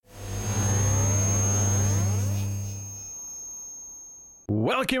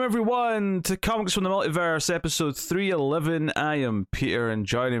Welcome everyone to Comics from the Multiverse, episode 311. I am Peter, and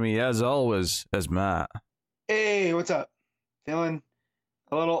joining me as always is Matt. Hey, what's up? Feeling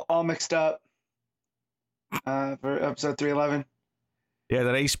a little all mixed up for episode 311. Yeah,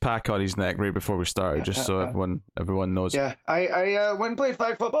 the ice pack on his neck right before we started, just so everyone knows. Yeah, I went and played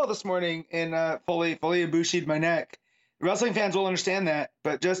flag football this morning and fully Ibushi'd my neck. Wrestling fans will understand that,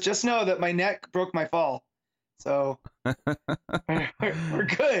 but just know that my neck broke my fall. So we're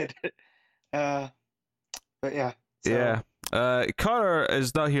good. But yeah. So. Yeah. Connor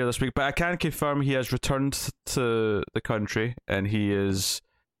is not here this week, but I can confirm he has returned to the country, and he is...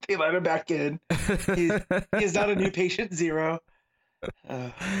 They let him back in. He is not a new patient zero.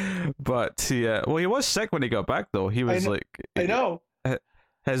 But he was sick when he got back, though. He was I know.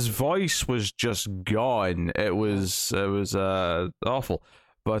 His voice was just gone. It was awful.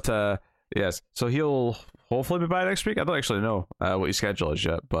 But yes, so he'll hopefully be back next week. I don't actually know what his schedule is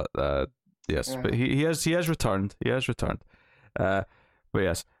yet, but yes, yeah. But he has returned. He has returned. But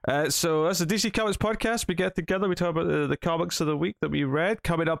yes, so that's the DC Comics podcast. We get together, we talk about the comics of the week that we read.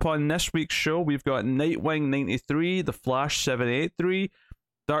 Coming up on this week's show, we've got Nightwing 93, The Flash 783,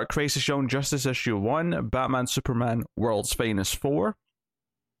 Dark Crisis Young Justice issue 1, Batman Superman World's Finest 4,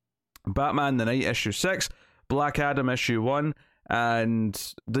 Batman the Night issue 6, Black Adam issue 1,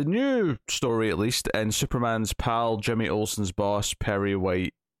 and the new story, at least, in Superman's pal Jimmy Olsen's boss Perry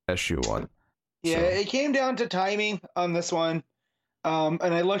White issue 1. Yeah, so it came down to timing on this one. And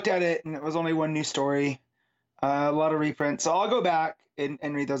I looked at it, and it was only one new story, a lot of reprints. So I'll go back and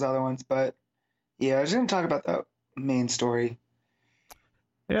read those other ones. But yeah, I was going to talk about the main story.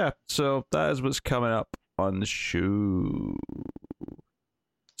 Yeah, so that is what's coming up on the show.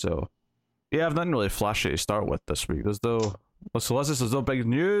 So yeah, I've nothing really flashy to start with this week. There's no big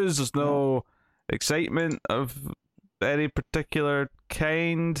news. There's no excitement of any particular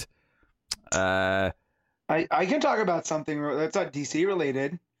kind. I can talk about something that's not DC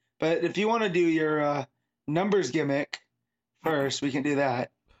related, but if you want to do your numbers gimmick first, we can do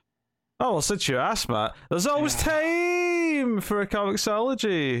that. Oh, well, since you asked, Matt, there's always time for a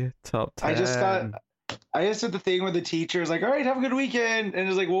Comixology top 10. I just did the thing where the teacher is like, all right, have a good weekend. And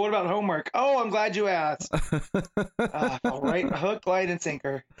it's like, well, what about homework? Oh, I'm glad you asked. All right, hook, line, and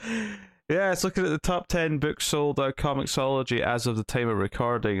sinker. Yeah, it's looking at the top 10 books sold at Comixology as of the time of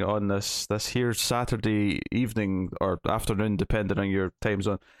recording on this here Saturday evening or afternoon, depending on your time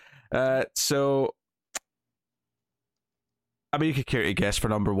zone. So, I mean, you could care to guess for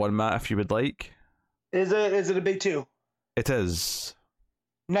number one, Matt, if you would like. Is it a big two? It is.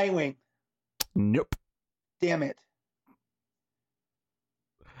 Nightwing. Nope. Damn it.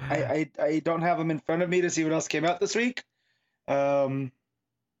 I don't have them in front of me to see what else came out this week. Your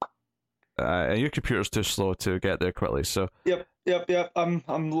computer's too slow to get there quickly, so. Yep.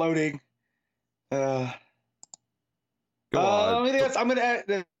 I'm loading. Go on. Let me guess.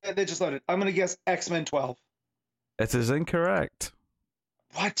 They just loaded. I'm gonna guess X-Men 12. It is incorrect.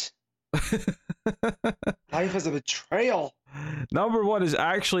 What? Life is a betrayal. Number one is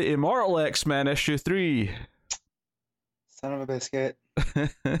actually Immortal X-Men issue 3. Son of a biscuit.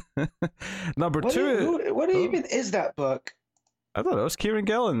 Number two. What even is that book? I don't know. It's Kieran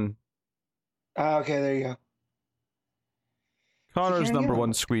Gillen. Okay, there you go. Connor's number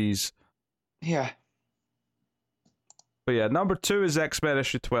one squeeze. Yeah. But yeah, number 2 is X-Men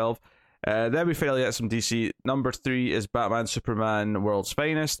issue 12. Then we finally get some DC. Number 3 is Batman Superman World's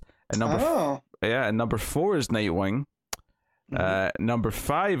Finest. And number 4 is Nightwing. Number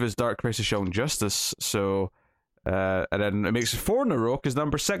 5 is Dark Crisis Young Justice. So, and then it makes it 4 in a row because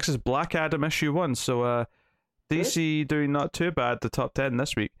number 6 is Black Adam issue 1. So, DC doing not too bad. The top 10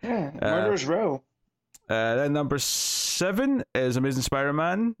 this week. Yeah, Murderer's Row. Then number 7 is Amazing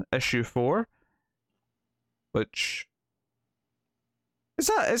Spider-Man issue 4, which is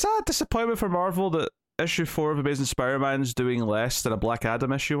that a disappointment for Marvel that issue 4 of Amazing Spider-Man is doing less than a Black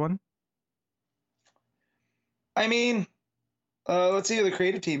Adam issue 1? I mean, let's see who the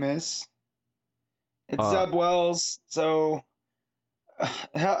creative team is. It's Zeb Wells, so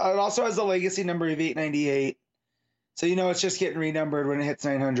it also has the legacy number of 898. So it's just getting renumbered when it hits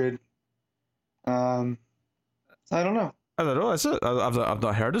 900. I don't know. I don't know. I've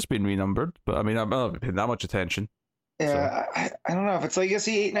not heard it's been renumbered, but I mean, I'm not paying that much attention. Yeah, so. I don't know if it's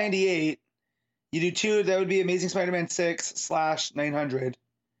legacy 898. You do 2, that would be Amazing Spider-Man 6/900.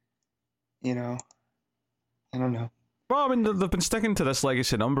 I don't know. Well, I mean, they've been sticking to this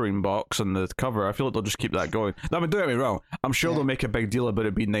legacy numbering box on the cover. I feel like they'll just keep that going. I mean, don't get me wrong. I'm sure they'll make a big deal about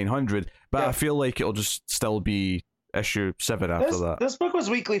it being 900, but I feel like it'll just still be issue 7 after that. This book was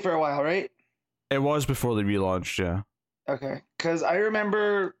weekly for a while, right? It was before they relaunched, yeah. Okay, because I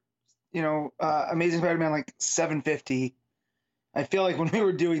remember, Amazing Spider-Man like 750. I feel like when we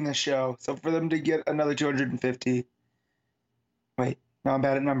were doing this show, so for them to get another 250. Wait, no, I'm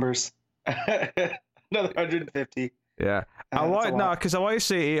bad at numbers. Another 150. Yeah. That's a lot. because I want to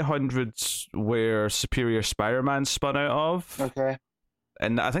say 800's where Superior Spider-Man spun out of. Okay.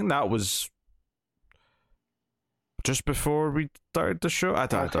 And I think that was just before we started the show. I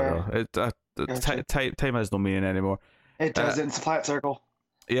don't know. Gotcha. Time has no meaning anymore. It doesn't. It's a flat circle.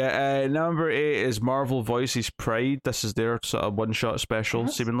 Yeah, number 8 is Marvel Voices Pride. This is their sort of one-shot special,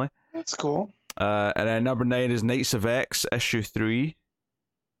 seemingly. That's cool. And then number 9 is Knights of X, issue 3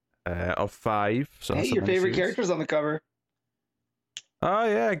 of 5. So hey, your favorite character's on the cover. Oh,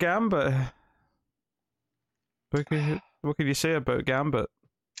 yeah, Gambit. What can you say about Gambit?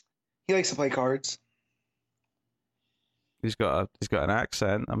 He likes to play cards. He's got an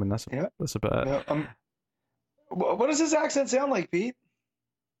accent. I mean, that's a bit. Yeah, what does his accent sound like, Pete?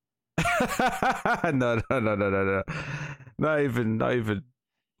 No. Not even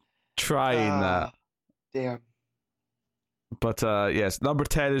trying that. Damn. But yes, number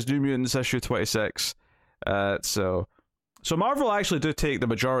 10 is New Mutants issue 26. So Marvel actually do take the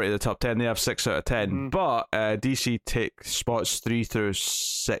majority of the top 10. They have 6 out of 10. Mm-hmm. But DC take spots 3 through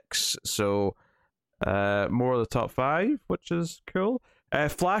 6. So more of the top 5, which is cool.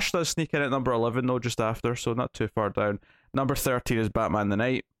 Flash does sneak in at number 11 though, just after, so not too far down. Number 13 is Batman the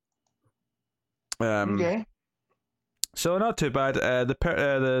Knight. Okay. So not too bad.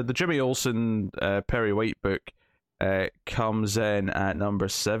 The Jimmy Olsen Perry White book comes in at number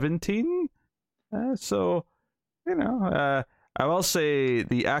 17. So I will say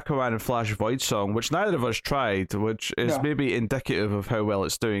the Aquaman and Flash Void song, which neither of us tried, which is maybe indicative of how well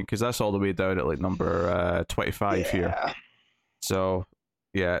it's doing, because that's all the way down at like number 25 here. So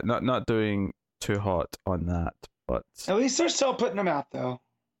yeah, not doing too hot on that, but at least they're still putting them out though.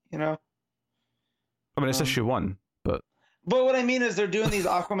 I mean, it's issue 1, but what I mean is they're doing these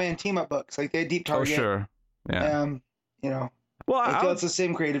Aquaman team up books, like they had Deep Target. Oh sure, yeah. Well, I feel it's the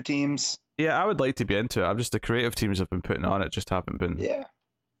same creative teams. Yeah, I would like to be into it. I'm just the creative teams have been putting on it just haven't been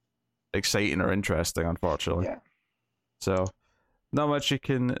exciting or interesting, unfortunately. Yeah. So not much you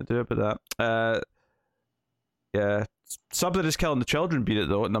can do about that. Yeah, Something is Killing the Children beat it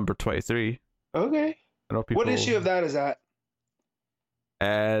though at number 23. Okay. I know people... What issue of that is that?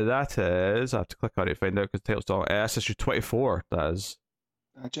 That is, I have to click on it to find out because the title's long. That's issue 24. That is.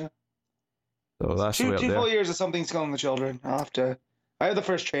 Gotcha. So that's two way up full there. years of Something's Killing the Children. I have the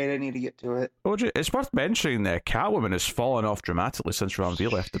first trade. I need to get to it. Oh, it's worth mentioning that Catwoman has fallen off dramatically since Ron V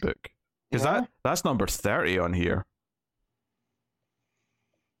left the book. Because that's number 30 on here.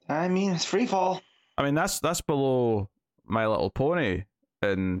 I mean, it's free fall. I mean, that's below My Little Pony,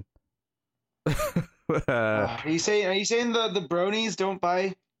 and are you saying the bronies don't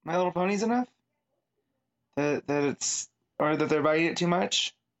buy My Little Ponies enough? That they're buying it too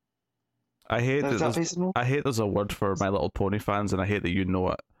much? I hate there's a word for My Little Pony fans, and I hate that you know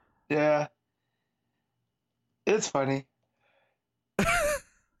it. Yeah, it's funny. I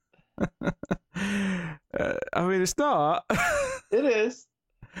mean, it's not. It is.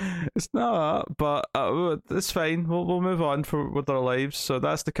 It's not, but it's fine. We'll move on with our lives. So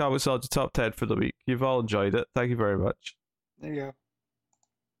that's the Comicsology Top 10 for the week. You've all enjoyed it. Thank you very much. There you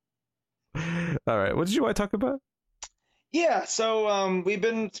go. All right. What did you want to talk about? Yeah, so we've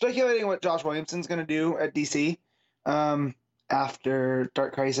been speculating what Josh Williamson's going to do at DC after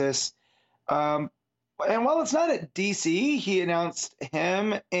Dark Crisis. And while it's not at DC, he announced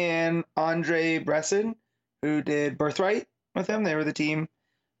him and Andre Bresson, who did Birthright with him. They were the team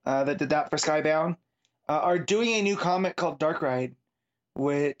that did that for Skybound, are doing a new comic called Dark Ride,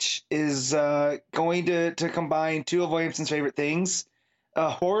 which is going to combine two of Williamson's favorite things,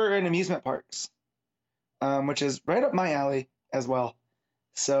 horror and amusement parks, which is right up my alley as well.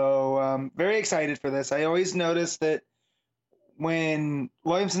 So very excited for this. I always notice that when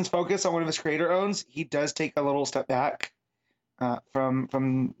Williamson's focused on one of his creator owns, he does take a little step back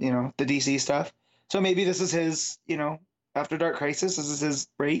from the DC stuff. So maybe this is his, after Dark Crisis, this is his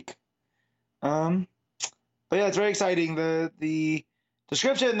break. But yeah, it's very exciting. The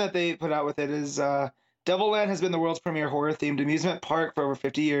description that they put out with it is Devilland has been the world's premier horror-themed amusement park for over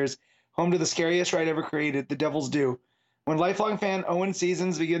 50 years, home to the scariest ride ever created, The Devil's Due. When lifelong fan Owen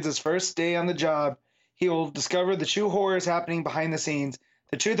Seasons begins his first day on the job, he will discover the true horrors happening behind the scenes,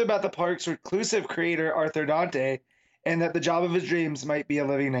 the truth about the park's reclusive creator, Arthur Dante, and that the job of his dreams might be a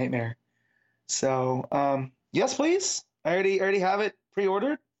living nightmare. So, yes, please. I already have it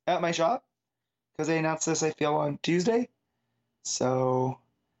pre-ordered at my shop because they announced this, I feel, on Tuesday. So,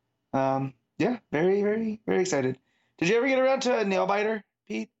 yeah, very, very, very excited. Did you ever get around to Nailbiter,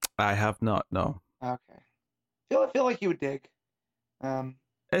 Pete? I have not. No. Okay. Feel like you would dig.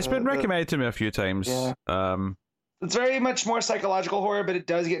 It's been recommended to me a few times. Yeah. It's very much more psychological horror, but it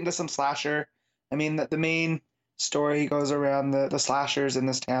does get into some slasher. I mean, the main story goes around the slashers in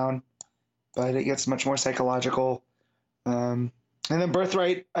this town, but it gets much more psychological. And then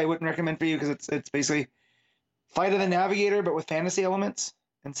Birthright, I wouldn't recommend for you because it's basically Flight of the Navigator, but with fantasy elements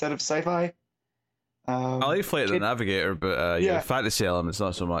instead of sci-fi. I like Flight of the Navigator, but yeah, fantasy elements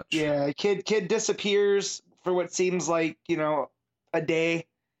not so much. Yeah, kid disappears for what seems like a day.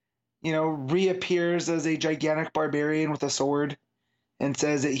 Reappears as a gigantic barbarian with a sword, and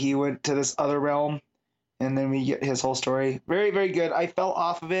says that he went to this other realm, and then we get his whole story. Very, very good. I fell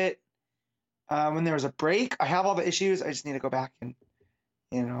off of it when there was a break. I have all the issues. I just need to go back and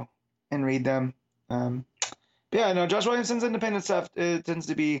read them. Yeah, no, Josh Williamson's independent stuff tends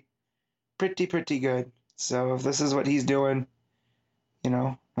to be pretty good. So if this is what he's doing,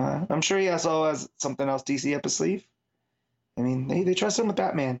 I'm sure he also has something else DC up his sleeve. I mean, they trust him with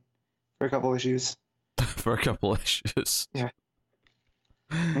Batman for a couple issues. For a couple issues. Yeah.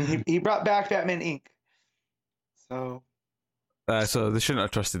 I mean, he brought back Batman Inc. So they shouldn't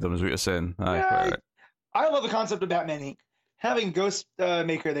have trusted them, is what you're saying. Yeah, right. I love the concept of Batman Inc. Having Ghost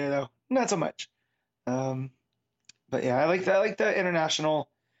Maker there, though, not so much. But yeah, I like the international.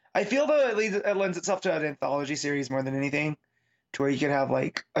 I feel though it lends itself to an anthology series more than anything, to where you could have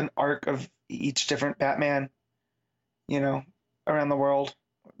like an arc of each different Batman, around the world,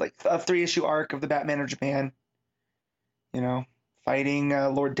 like a 3-issue arc of the Batman of Japan. Fighting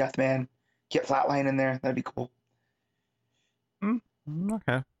Lord Deathman. Get Flatline in there. That'd be cool.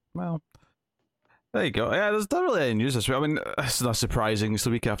 Okay. Well, there you go. Yeah, there's not really any news this week. I mean, it's not surprising. It's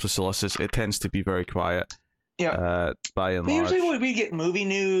the week after Solstice. It tends to be very quiet. Yeah. By and large. Usually we get movie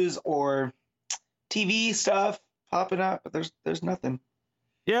news or TV stuff popping up, but there's nothing.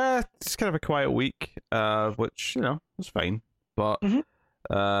 Yeah, it's kind of a quiet week, which is fine. But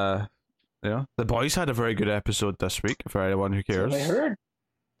The Boys had a very good episode this week. For anyone who cares, That's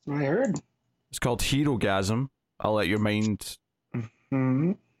what I heard. It's called Herogasm. I'll let your mind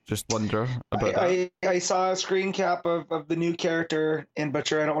just wonder about that. I saw a screen cap of the new character in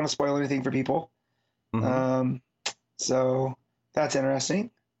Butcher. I don't want to spoil anything for people. So that's interesting.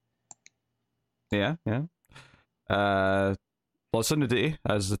 Yeah. Lots of nudity,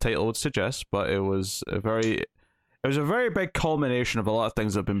 as the title would suggest, but it was a very big culmination of a lot of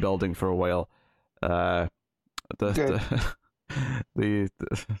things that have been building for a while. There's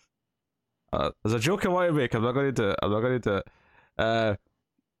a joke I want to make. I'm not going to do it.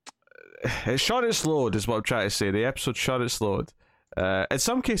 It shot it slowed, is what I'm trying to say. The episode shot it slowed. In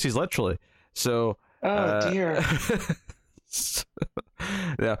some cases, literally. So. Oh dear.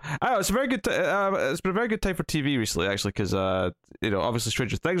 Yeah, I know, it's a very good. It's been a very good time for TV recently, actually, because obviously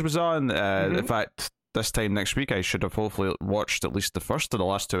Stranger Things was on. In fact, this time next week, I should have hopefully watched at least the first of the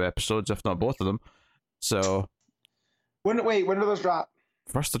last 2 episodes, if not both of them. So, when do those drop?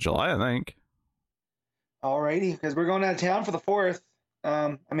 1st of July, I think. Alrighty, because we're going out of town for the 4th.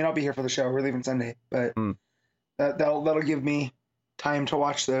 I mean, I'll be here for the show. We're leaving Sunday, but that'll give me time to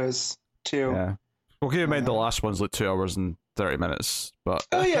watch those too. Yeah. Well, keep in mind the last one's like 2 hours and 30 minutes, but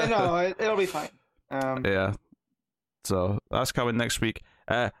oh yeah, no, it'll be fine. Yeah, so that's coming next week.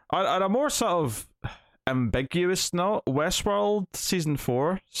 On a more sort of ambiguous note, Westworld season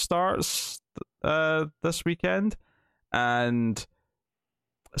 4 starts this weekend, and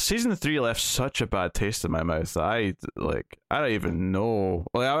season 3 left such a bad taste in my mouth that I don't even know.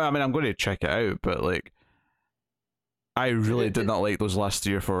 I mean, I'm going to check it out, but I really did not like those last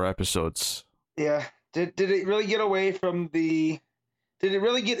 3 or 4 episodes. Yeah. Did it really get away from did it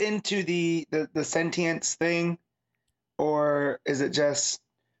really get into the sentience thing, or is it just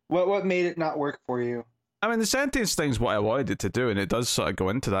what made it not work for you? I mean, the sentience thing's what I wanted it to do, and it does sort of go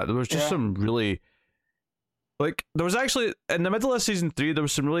into that. There was just some really there was actually in the middle of season 3 there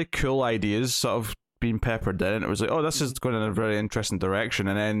was some really cool ideas sort of being peppered in. It was like, oh, this is going in a very interesting direction,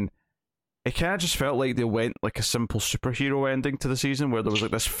 and then it kind of just felt like they went like a simple superhero ending to the season, where there was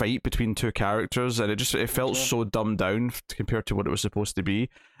like this fight between 2 characters, and it felt so dumbed down compared to what it was supposed to be.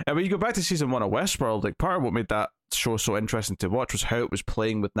 And when you go back to season 1 of Westworld, part of what made that show so interesting to watch was how it was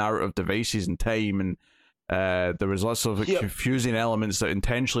playing with narrative devices and time, and there was lots of confusing elements that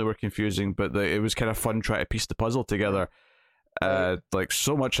intentionally were confusing, but it was kind of fun trying to piece the puzzle together.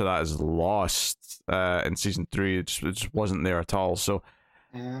 So much of that is lost in season 3. It just wasn't there at all. So.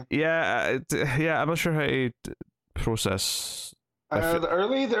 Yeah, I'm not sure how to process. The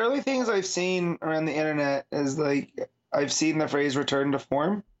early things I've seen around the internet is I've seen the phrase "return to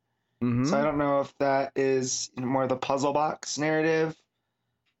form," Mm-hmm. So I don't know if that is more the puzzle box narrative.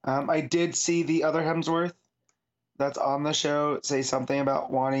 I did see the other Hemsworth that's on the show say something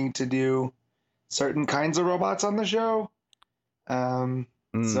about wanting to do certain kinds of robots on the show.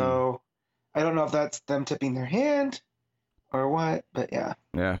 So I don't know if that's them tipping their hand or what, but yeah.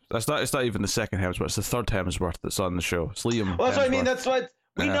 Yeah, it's not even the second Hemsworth. It's the third Hemsworth that's on the show. It's Liam. Well, that's what I mean. Hemsworth. That's what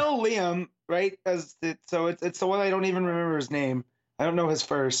we know Liam, right? It's the one I don't even remember his name. I don't know his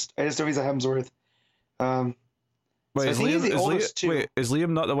first. I just know he's a Hemsworth. Wait, so is he's the oldest too. Wait, is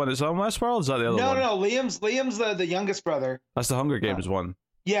Liam not the one that's on Westworld? Is that the other one? No. Liam's the youngest brother. That's the Hunger Games one.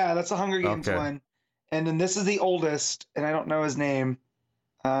 Yeah, that's the Hunger Games one. And then this is the oldest, and I don't know his name.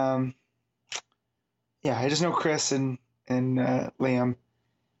 Yeah, I just know Chris and Liam.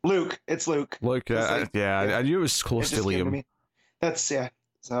 Luke. It's Luke. Luke, I knew it was close to Liam. To that's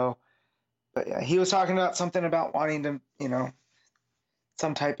So, but yeah, he was talking about something about wanting to,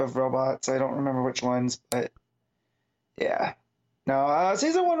 some type of robots. I don't remember which ones, but yeah. No,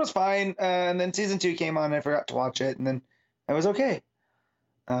 season 1 was fine, and then season 2 came on, and I forgot to watch it, and then it was okay.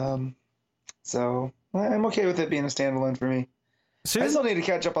 So I'm okay with it being a standalone for me. I still need to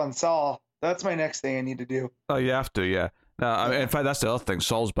catch up on Saul. That's my next thing I need to do. Oh, you have to, yeah. No, in fact, that's the other thing.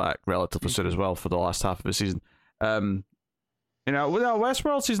 Saul's back relatively soon as well for the last half of the season.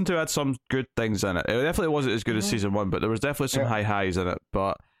 Westworld season 2 had some good things in it. It definitely wasn't as good as season 1, but there was definitely some high highs in it.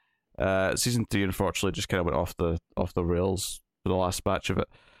 But season 3, unfortunately, just kind of went off the rails for the last batch of it,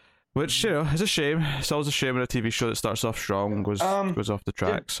 which is a shame. It's always a shame when a TV show that starts off strong goes off the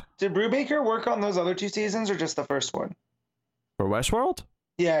tracks. Did Brubaker work on those other 2 seasons or just the first one? For Westworld?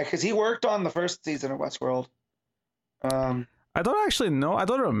 Yeah, because he worked on the first season of Westworld. I don't actually know. I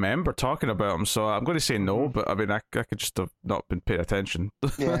don't remember talking about him, so I'm going to say no. But I mean, I could just have not been paying attention.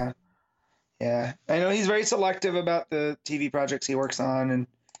 Yeah. I know he's very selective about the TV projects he works on, and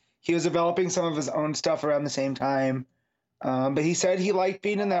he was developing some of his own stuff around the same time. But he said he liked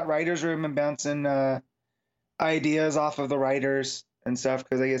being in that writer's room and bouncing ideas off of the writers and stuff,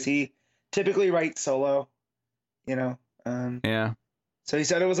 because I guess he typically writes solo, Yeah. So he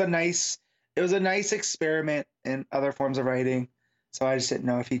said it was a nice experiment in other forms of writing. So I just didn't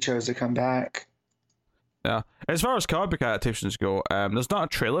know if he chose to come back. Yeah. As far as comic book adaptations go, there's not a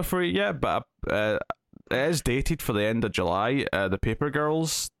trailer for it yet, but it is dated for the end of July. The Paper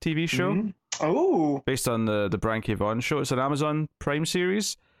Girls TV show. Mm-hmm. Oh. Based on the Brian K. Vaughan show. It's an Amazon Prime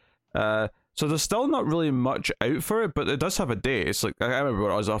series. So there's still not really much out for it, but it does have a date. It's like, I remember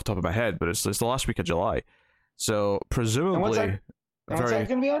what I was off the top of my head, but it's the last week of July. So presumably... And what's that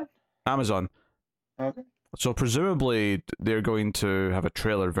going to be on? Amazon. Okay. So presumably they're going to have a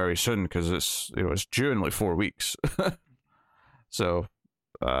trailer very soon, because it's due in like 4 weeks. So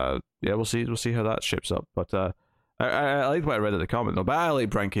we'll see how that shapes up. But I liked what I read at the comment though. But I like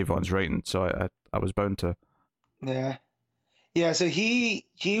Brian K. Vaughan's writing, so I was bound to. Yeah. So he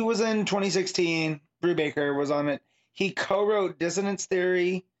was in 2016. Brubaker was on it. He co-wrote Dissonance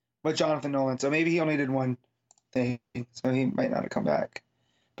Theory with Jonathan Nolan. So maybe he only did one thing, so he might not have come back.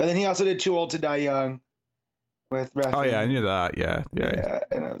 But then he also did Too Old to Die Young with Refn. Oh yeah, I knew that. Yeah.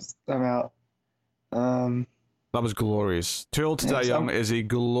 And I'm out. That was glorious. Too Old to Die Young is a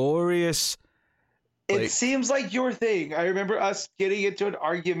glorious. It seems like your thing. I remember us getting into an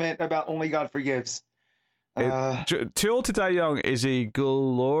argument about Only God Forgives. Too Old to Die Young is a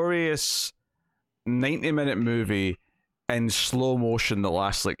glorious 90-minute movie in slow motion that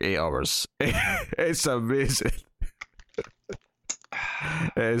lasts like 8 hours. It's amazing.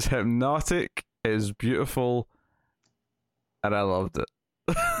 It is hypnotic, it is beautiful, and I loved it.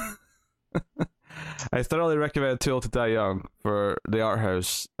 I thoroughly recommend Too Old to Die Young for the art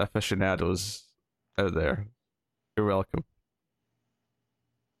house aficionados out there. You're welcome.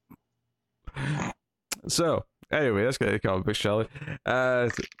 So, anyway, let's get to the comic book, shall we?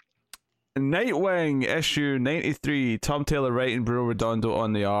 Nightwing issue 93, Tom Taylor writing, Bruno Redondo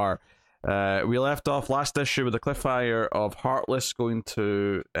on the art. We left off last issue with the cliffhanger of Heartless going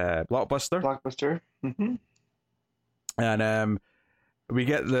to Blockbuster. Mm-hmm. And we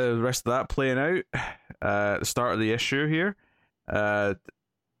get the rest of that playing out at the start of the issue here. And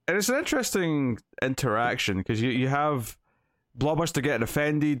it's an interesting interaction, because you have Blockbuster getting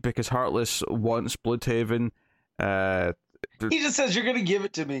offended because Heartless wants Bloodhaven. He just says, "You're going to give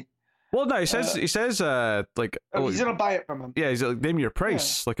it to me." Well, no, he says he's gonna buy it from him. Yeah, he's like, name your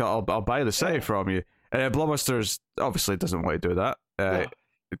price. Yeah. Like, I'll buy the city from you. And Blockbuster's obviously doesn't want to do that.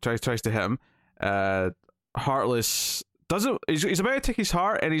 He tries to hit him. Heartless doesn't. He's about to take his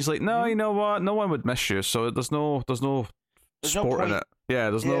heart, and he's like, no, you know what? No one would miss you. So there's no sport in it. Yeah,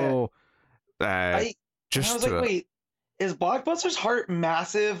 there's no. I was like, wait, is Blockbuster's heart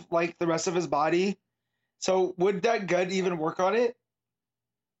massive like the rest of his body? So would that gun even work on it?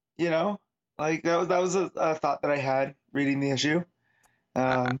 You know, like that was a thought that I had reading the issue.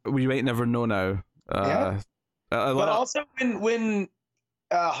 We might never know now. Yeah. But also when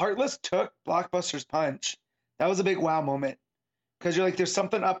Heartless took Blockbuster's punch, that was a big wow moment, because you're like, there's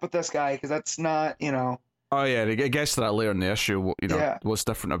something up with this guy, because that's not, you know. Oh yeah, it gets to that later in the issue. You know, what's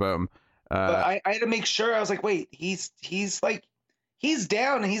different about him. But I had to make sure. I was like, wait, he's like, he's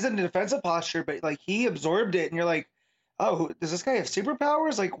down and he's in a defensive posture, but like he absorbed it, and you're like, oh, does this guy have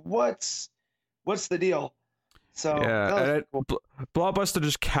superpowers? Like, what's the deal? So yeah, cool. Blockbuster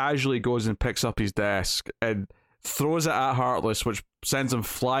just casually goes and picks up his desk and throws it at Heartless, which sends him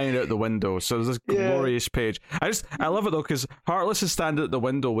flying out the window. So there's this glorious page. I love it though, because Heartless is standing at the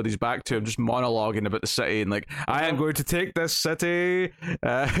window with his back to him, just monologuing about the city and like, I am going to take this city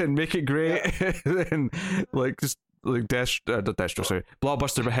and make it great, and like just like Destro, sorry,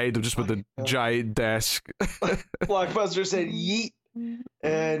 Blockbuster behind him just with the giant desk. Blockbuster said yeet.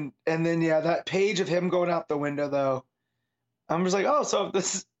 And then that page of him going out the window though, I'm just like, oh, so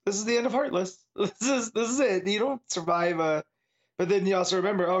this is the end of Heartless. This is it. You don't survive but then you also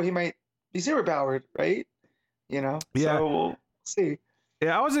remember, oh, he might be super powered, right? You know? Yeah. So we'll see.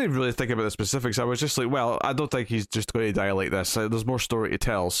 Yeah, I wasn't even really thinking about the specifics. I was just like, well, I don't think he's just going to die like this. There's more story to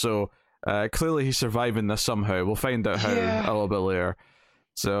tell. So clearly he's surviving this somehow. We'll find out how a little bit later.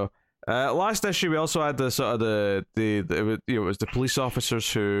 So last issue we also had the sort of it was the police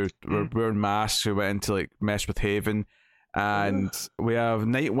officers who were wearing masks who went in to like mess with Haven, and we have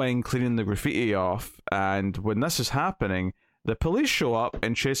Nightwing cleaning the graffiti off, and when this is happening, the police show up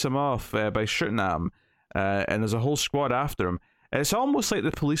and chase him off by shooting at him, and there's a whole squad after him. And it's almost like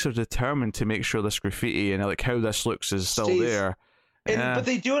the police are determined to make sure this graffiti and like how this looks is still there. But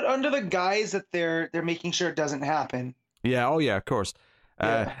they do it under the guise that they're making sure it doesn't happen. Yeah, oh yeah, of course.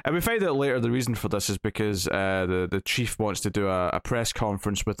 And we find out later the reason for this is because the chief wants to do a press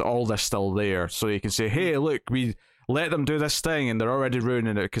conference with all this still there, so he can say, hey, look, we let them do this thing and they're already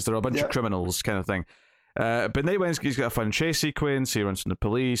ruining it because they're a bunch of criminals, kind of thing. But Nightwing's got a fun chase sequence. He runs from the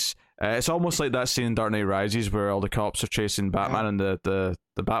police. It's almost like that scene in Dark Knight Rises where all the cops are chasing Batman in the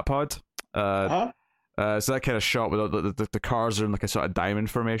Batpod. So that kind of shot with the cars are in like a sort of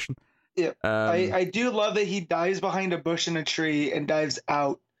diamond formation. Yeah, I do love that he dives behind a bush in a tree and dives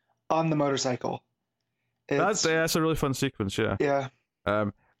out on the motorcycle. That's a really fun sequence. Yeah.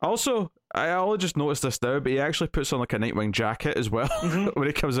 Also, I only just noticed this now, but he actually puts on like a Nightwing jacket as well when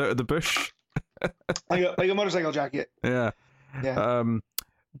he comes out of the bush. like a motorcycle jacket. Yeah.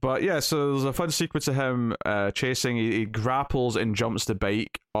 But yeah, so there's a fun sequence of him chasing. He grapples and jumps the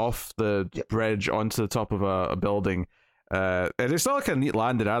bike off the bridge onto the top of a building. And it's not like a neat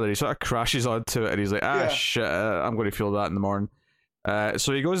landing either. He sort of crashes onto it and he's like, shit, I'm going to feel that in the morning.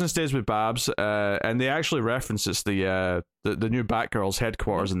 So he goes and stays with Babs, and they actually reference it's the new Batgirl's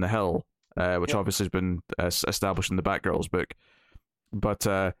headquarters in the Hill, which obviously has been established in the Batgirl's book. But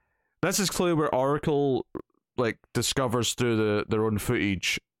this is clearly where Oracle like discovers through their own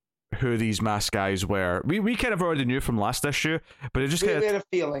footage who these masked guys were. We kind of already knew from last issue, but it just kind of had a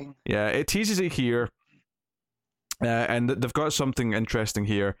feeling. Yeah, it teases it here, and they've got something interesting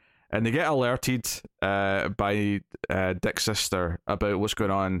here, and they get alerted by Dick's sister about what's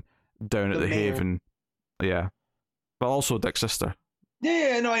going on down at the Haven. Yeah, but also Dick's sister.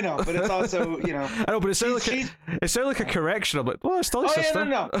 Yeah, no, I know, but it's also, you know. I know, but it sounded like a correction. I'm like, well, it's still his sister. Yeah,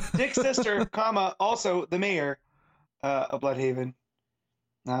 no. Dick's sister, comma, also the mayor of Bloodhaven.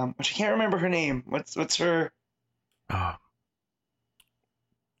 Which I can't remember her name. What's her? Oh.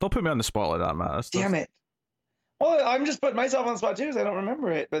 Don't put me on the spot like that, man. Damn it. Well, I'm just putting myself on the spot too, because I don't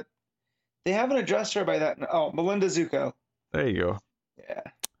remember it. But they haven't addressed her by that. Oh, Melinda Zuko. There you go. Yeah.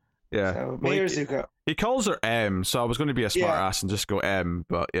 Yeah. So, Mayor Zuko. He calls her M, so I was going to be a smart ass and just go M,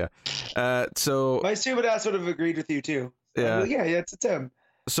 but yeah. So my stupid ass would have agreed with you too. So yeah. Yeah, it's M.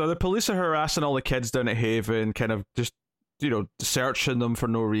 So the police are harassing all the kids down at Haven, kind of just, searching them for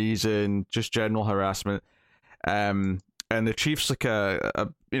no reason, just general harassment. And the chief's like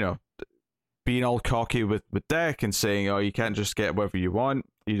being all cocky with Dick and saying, oh, you can't just get whatever you want.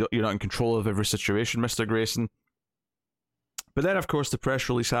 You're not in control of every situation, Mr. Grayson. But then, of course, the press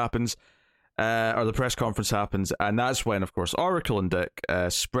release happens, or the press conference happens, and that's when, of course, Oracle and Dick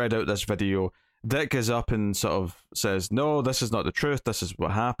spread out this video. Dick is up and sort of says, no, this is not the truth, this is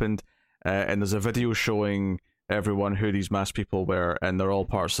what happened. And there's a video showing everyone who these masked people were, and they're all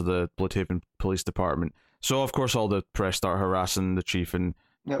parts of the Bloodhaven Police Department. So, of course, all the press start harassing the chief, and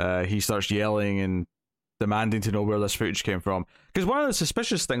he starts yelling and demanding to know where this footage came from. Because one of the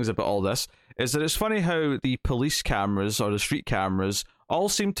suspicious things about all this is that it's funny how the police cameras or the street cameras all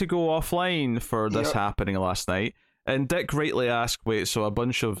seem to go offline for this happening last night. And Dick rightly asked, wait, so a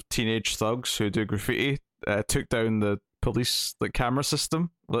bunch of teenage thugs who do graffiti took down the police camera system?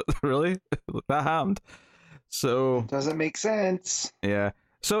 Really? That happened? So doesn't make sense. Yeah.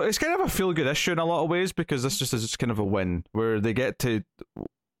 So it's kind of a feel-good issue in a lot of ways, because this just is kind of a win where they get to,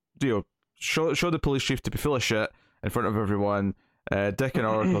 show the police chief to be full of shit in front of everyone. Dick and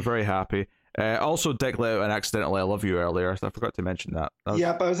Oracle are very happy. Also, Dick let out an accidental "I love you" earlier. I forgot to mention that.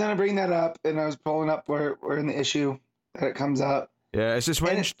 Yep, I was gonna bring that up, and I was pulling up where in the issue that it comes up. Yeah, it's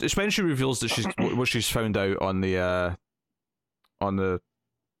when she reveals that she's found out on the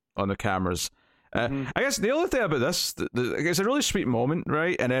cameras. I guess the only thing about this, it's a really sweet moment,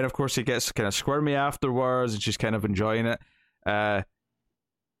 right? And then of course he gets kind of squirmy afterwards, and she's kind of enjoying it.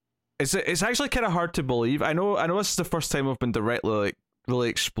 It's actually kind of hard to believe. I know this is the first time we've been directly really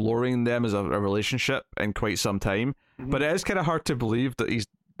exploring them as a relationship in quite some time, but it is kind of hard to believe that he's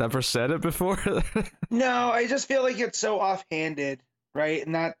never said it before. No, I just feel like it's so offhanded, right?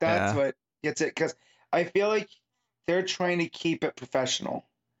 And that's what gets it, because I feel like they're trying to keep it professional.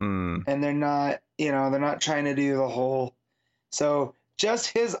 And they're not trying to do the whole. So just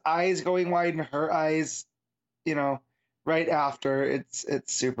his eyes going wide and her eyes, right after, it's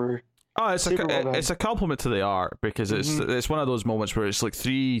super. Oh, it's a compliment to the art, because it's one of those moments where it's like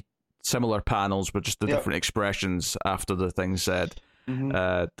three similar panels with just the different expressions after the thing said,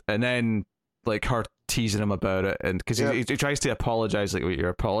 and then like her teasing him about it, and because he tries to apologize, like, wait, you're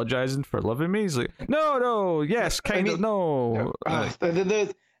apologizing for loving me? He's like, no, yes, kind of, no.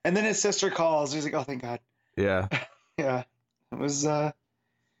 And then his sister calls. He's like, oh, thank God. Yeah. Yeah. It was, but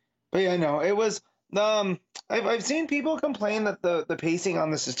yeah, no, it was, I've seen people complain that the pacing on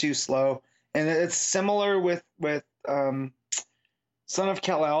this is too slow, and it's similar with Son of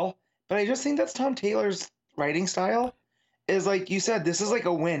Kal-El, but I just think that's Tom Taylor's writing style. Is like you said, this is like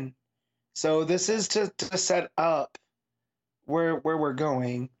a win. So this is to set up where we're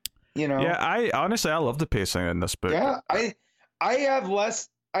going, Yeah, I love the pacing in this book. Yeah,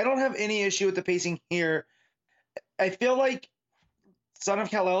 I don't have any issue with the pacing here. I feel like Son of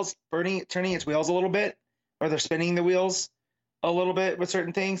Kal-El's turning its wheels a little bit, or they're spinning the wheels a little bit with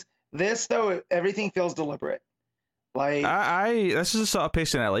certain things. This, though, everything feels deliberate. Like this is the sort of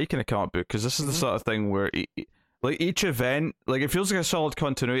pacing I like in a comic book, because this is the sort of thing where each event, like, it feels like a solid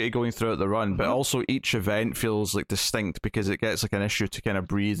continuity going throughout the run, but also each event feels like distinct, because it gets like an issue to kind of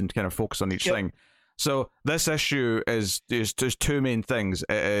breathe and kind of focus on each thing. So this issue is two main things.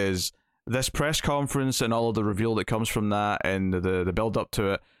 It is this press conference and all of the reveal that comes from that, and the build up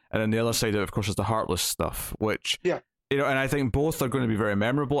to it, and then the other side of it, of course, is the Heartless stuff, which and I think both are going to be very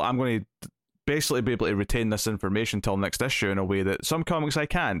memorable. I'm going to basically be able to retain this information till next issue in a way that some comics I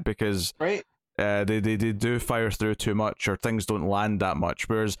can't, because they do fire through too much, or things don't land that much,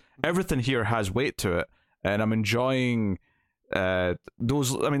 whereas everything here has weight to it, and I'm enjoying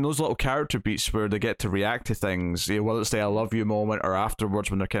those little character beats where they get to react to things, whether it's the "I love you" moment or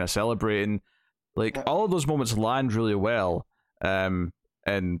afterwards when they're kind of celebrating, like all of those moments land really well.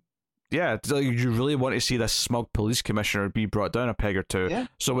 And yeah, you really want to see this smug police commissioner be brought down a peg or two.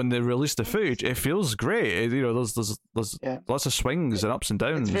 So when they release the footage, it feels great. There's lots of swings and ups and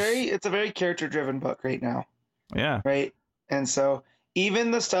downs. It's a very character driven book right now. Yeah. Right. And so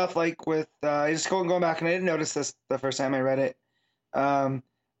even the stuff like with I just going back, and I didn't notice this the first time I read it.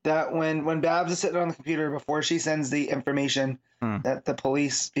 That when Babs is sitting on the computer before she sends the information that the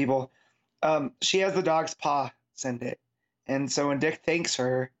police people, she has the dog's paw send it, and so when Dick thanks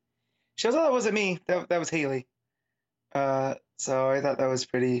her, she goes, "Oh, that wasn't me. That was Haley." So I thought that was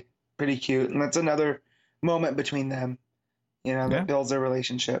pretty cute, and that's another moment between them, that builds their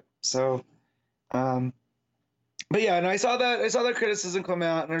relationship. So, but yeah, and I saw that criticism come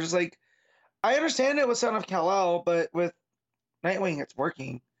out, and I was just like, I understand it with Son of Kal-El, but with Nightwing, it's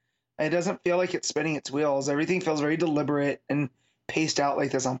working. It doesn't feel like it's spinning its wheels. Everything feels very deliberate and paced out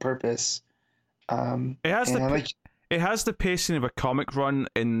like this on purpose. It has the pacing of a comic run,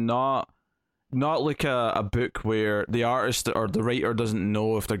 and not like a book where the artist or the writer doesn't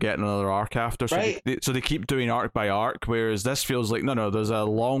know if they're getting another arc after. So they keep doing arc by arc, whereas this feels like no, there's a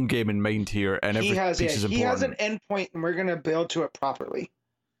long game in mind here, and every piece is important. He has an end point, and we're gonna build to it properly.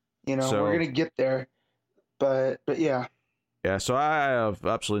 We're gonna get there, but yeah. Yeah, so I have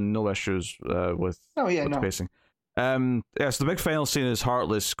absolutely no issues with the pacing. So the big final scene is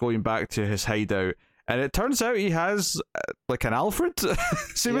Heartless going back to his hideout, and it turns out he has like an Alfred,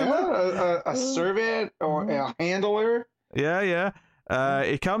 seemingly. A servant or a handler. Yeah.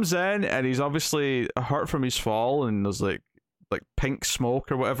 He comes in and he's obviously hurt from his fall, and there's like pink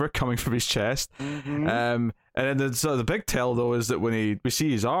smoke or whatever coming from his chest. And then the big tell though is that when we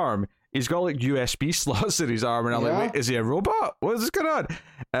see his arm, he's got like USB slots in his arm, and I'm like, wait, is he a robot? What is going on?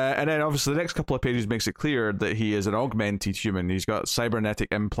 And then obviously the next couple of pages makes it clear that he is an augmented human. He's got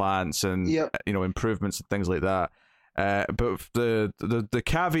cybernetic implants and improvements and things like that. But the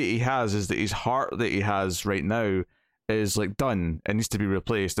caveat he has is that his heart that he has right now is like done and needs to be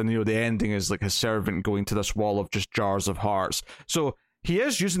replaced, and the ending is like his servant going to this wall of just jars of hearts. So he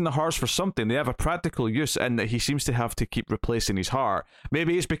is using the hearts for something. They have a practical use in that he seems to have to keep replacing his heart.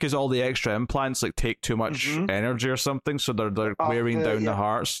 Maybe it's because all the extra implants like take too much energy or something, so they're wearing down the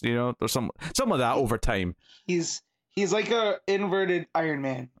hearts. There's some of that over time. He's like a inverted Iron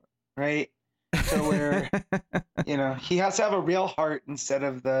Man, right? So where he has to have a real heart instead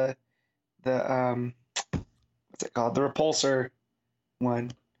of the what's it called? The repulsor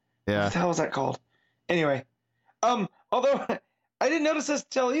one. Yeah. What the hell was that called? Anyway, although I didn't notice this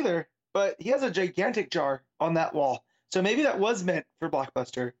till either, but he has a gigantic jar on that wall. So maybe that was meant for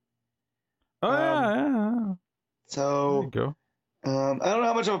Blockbuster. Oh, yeah. So there you go. I don't know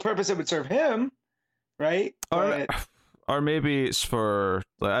how much of a purpose it would serve him, right? Or maybe it's for,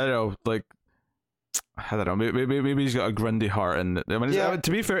 like, I don't know, maybe he's got a Grundy heart, and I mean,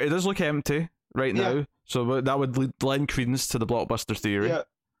 to be fair, it does look empty right now, so that would lend credence to the Blockbuster theory. Yeah.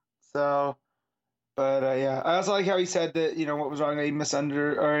 So, but I also like how he said that what was wrong, that he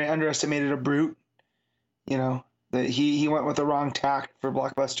underestimated a brute. That he went with the wrong tact for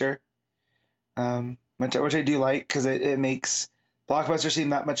Blockbuster, which I do like, because it makes Blockbuster seem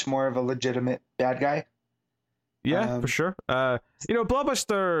that much more of a legitimate bad guy. Yeah, for sure.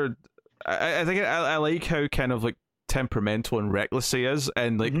 Blockbuster, I think I like how kind of like temperamental and reckless he is,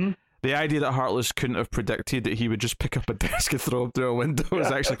 and like the idea that Heartless couldn't have predicted that he would just pick up a desk and throw him through a window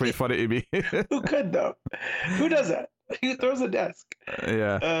is actually quite funny to me. Who could though? Who does that? Who throws a desk? Does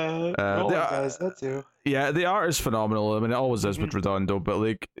that too. Yeah, the art is phenomenal. I mean, it always is with Redondo, but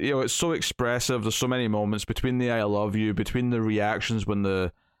like it's so expressive. There's so many moments between the "I love you," between the reactions when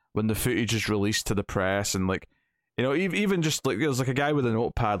the footage is released to the press, and like. Even just like there's like a guy with a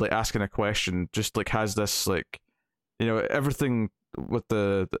notepad like asking a question, just like has this like, everything with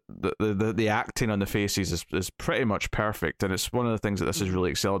the acting on the faces is pretty much perfect, and it's one of the things that this is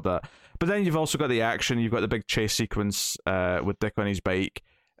really excelled at. But then you've also got the action. You've got the big chase sequence with Dick on his bike,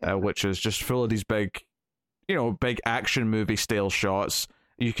 which is just full of these big action movie style shots.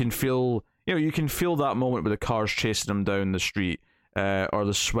 You can feel that moment with the cars chasing him down the street, or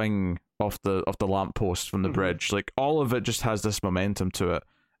the swing off the lamppost from the bridge. Like all of it just has this momentum to it,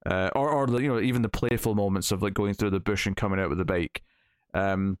 or even the playful moments of like going through the bush and coming out with the bike.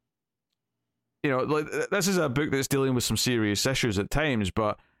 Like this is a book that's dealing with some serious issues at times,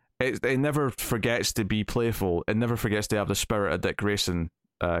 but it never forgets to be playful. It never forgets to have the spirit of Dick Grayson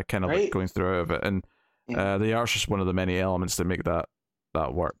kind of like going through out of it, and the art's just one of the many elements that make that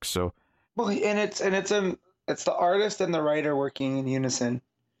work. So and it's the artist and the writer working in unison.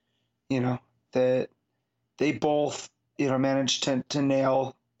 That they both, managed to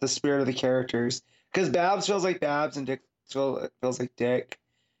nail the spirit of the characters. Because Babs feels like Babs and Dick feels like Dick.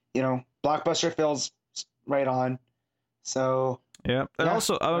 Blockbuster feels right on. So yeah, and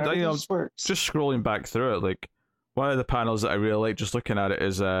also just scrolling back through it, like one of the panels that I really like just looking at it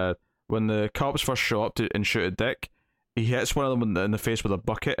is when the cops first show up and shoot at Dick. He hits one of them in the face with a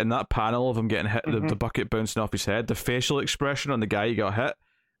bucket, and that panel of him getting hit, the bucket bouncing off his head, the facial expression on the guy who got hit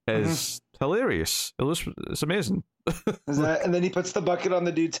is hilarious. It's amazing. And then he puts the bucket on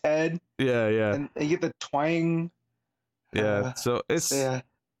the dude's head. Yeah. And you get the twang. Yeah, so it's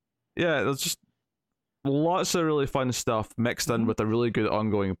there's just lots of really fun stuff mixed in with a really good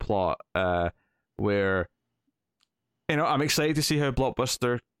ongoing plot. Where I'm excited to see how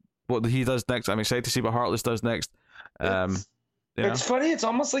Blockbuster, what he does next. I'm excited to see what Heartless does next. It's funny. It's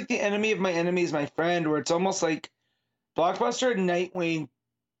almost like the enemy of my enemy is my friend, where it's almost like Blockbuster and Nightwing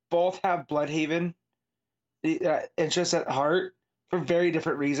both have Bloodhaven interests at heart for very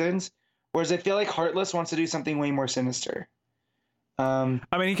different reasons, whereas I feel like Heartless wants to do something way more sinister. I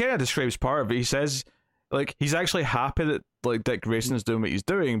mean, he kind of describes part of it. He says, like, he's actually happy that like Dick Grayson is doing what he's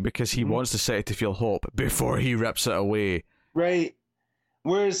doing because he wants the city to feel hope before he rips it away. Right.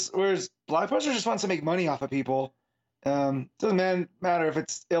 Whereas Blockbuster just wants to make money off of people. Doesn't matter if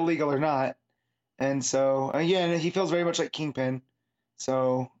it's illegal or not. And so again, he feels very much like Kingpin.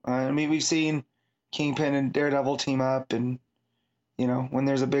 So we've seen Kingpin and Daredevil team up, and when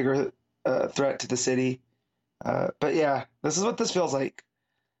there's a bigger threat to the city. But yeah, this is what this feels like.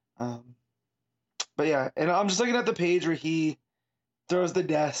 But yeah, and I'm just looking at the page where he throws the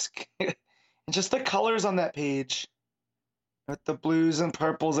desk. And just the colors on that page, with the blues and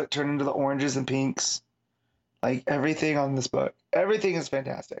purples that turn into the oranges and pinks. Like everything on this book, everything is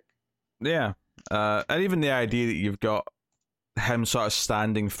fantastic. Yeah, and even the idea that you've got him sort of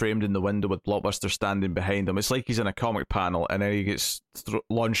standing framed in the window with Blockbuster standing behind him. It's like he's in a comic panel and then he gets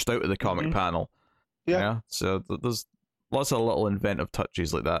launched out of the comic panel. Yeah. So there's lots of little inventive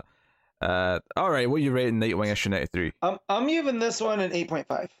touches like that. All right, what are you rating Nightwing issue 93? I'm giving this one an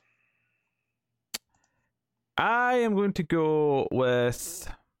 8.5. I am going to go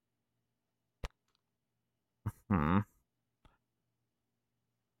with...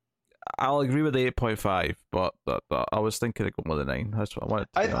 I'll agree with the 8.5, but I was thinking of going with a 9. That's what I wanted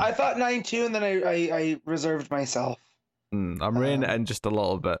to I thought 9 too, and then I reserved myself. I'm reining it in just a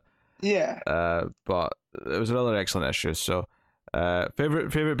little bit. Yeah. But it was another excellent issue. So,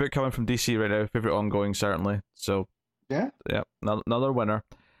 favorite book coming from DC right now. Favorite ongoing, certainly. So, yeah, another winner.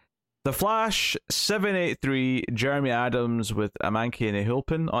 The Flash 783, Jeremy Adams with Amanke and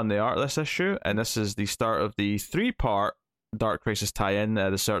Ahulpin on the art this issue, and this is the start of the 3-part Dark Crisis tie-in,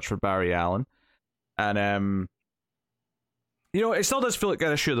 the search for Barry Allen. And it still does feel like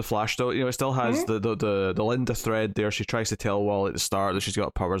an issue of the Flash, though. It still has the Linda thread there. She tries to tell Wally at the start that she's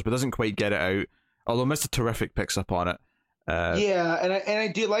got powers, but doesn't quite get it out. Although Mr. Terrific picks up on it. Yeah, and I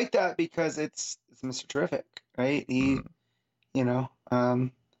do like that because it's Mr. Terrific, right? He,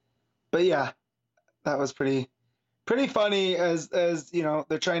 but yeah, that was pretty funny as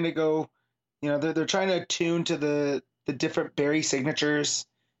they're trying to go, they're trying to attune to the different Barry signatures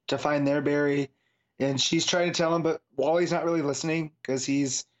to find their Barry, and she's trying to tell him, but Wally's not really listening because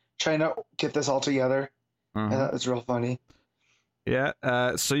he's trying to get this all together. And that was real funny. Yeah,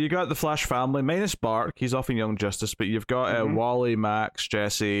 so you got the Flash family minus Bark. He's off in Young Justice, but you've got Wally, Max,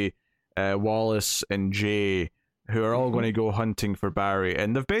 Jesse, Wallace, and Jay, who are all going to go hunting for Barry,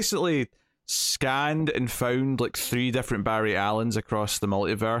 and they've basically scanned and found like 3 different Barry Allens across the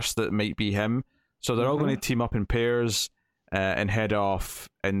multiverse that might be him. So they're all going to team up in pairs and head off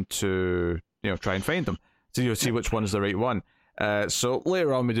into try and find them. So you'll see which one's the right one. So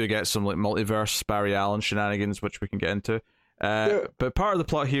later on we do get some like multiverse Barry Allen shenanigans, which we can get into. But part of the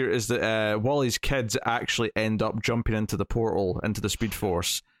plot here is that Wally's kids actually end up jumping into the portal, into the Speed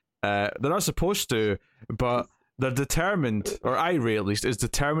Force. They're not supposed to, but they're determined, or Ray at least, is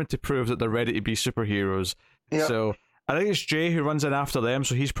determined to prove that they're ready to be superheroes. Yep. So I think it's Jay who runs in after them,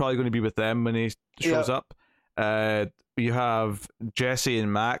 so he's probably going to be with them when he shows up. You have Jesse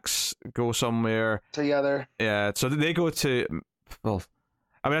and Max go somewhere together. Yeah, so they go to... Well,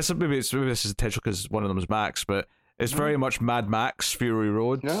 I mean, maybe this is intentional because one of them is Max, but it's very much Mad Max Fury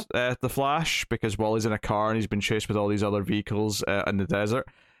Road, The Flash, because Wally's in a car and he's been chased with all these other vehicles in the desert.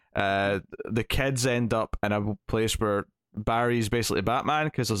 The kids end up in a place where Barry's basically Batman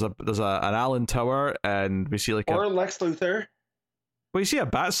because there's an Allen Tower and we see or Lex Luthor. Well, you see a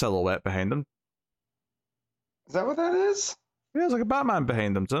bat silhouette behind him. Is that what that is? Yeah, there's like a Batman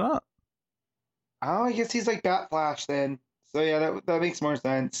behind him, isn't it? Oh, I guess he's like Bat Flash then. So yeah, that makes more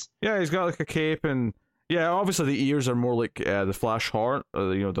sense. Yeah, he's got like a cape and obviously the ears are more like the Flash horn,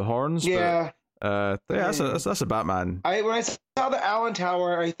 the horns. Yeah. But, that's a Batman. When I saw the Allen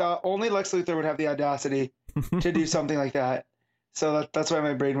Tower, I thought only Lex Luthor would have the audacity to do something like that. So that's why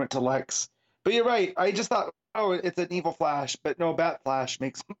my brain went to Lex. But you're right. I just thought, it's an evil Flash, but no, Bat Flash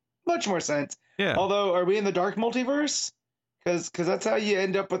makes much more sense. Yeah. Although, are we in the Dark Multiverse? Because that's how you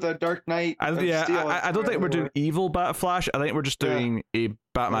end up with a Dark Knight. I don't think we're doing evil Bat Flash. I think we're just doing a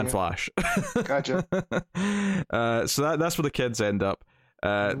Batman Flash. Gotcha. So that's where the kids end up.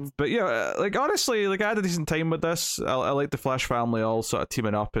 But like honestly, like I had a decent time with this. I like the Flash family all sort of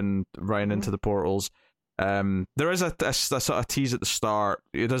teaming up and running into the portals. There is a sort of tease at the start.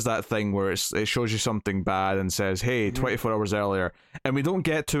 It does that thing where it shows you something bad and says, "Hey, 24 hours earlier," and we don't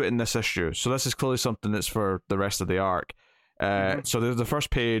get to it in this issue. So this is clearly something that's for the rest of the arc. So the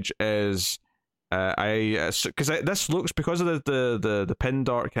first page is this looks because of the pin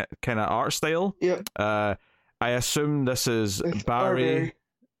dot kind of art style. Yep. I assume this is Barry.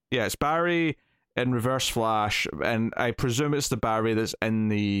 Yeah, it's Barry in Reverse Flash, and I presume it's the Barry that's in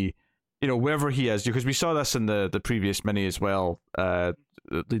the, wherever he is, because we saw this in the previous mini as well,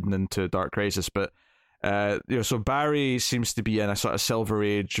 leading into Dark Crisis. But so Barry seems to be in a sort of Silver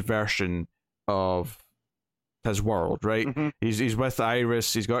Age version of his world, right? He's with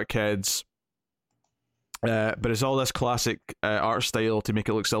Iris, he's got kids, but it's all this classic art style to make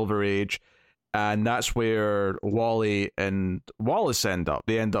it look Silver Age. And that's where Wally and Wallace end up.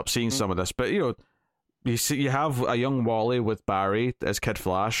 They end up seeing some of this, but you have a young Wally with Barry as Kid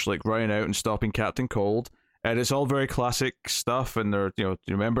Flash, like running out and stopping Captain Cold, and it's all very classic stuff. And they're, you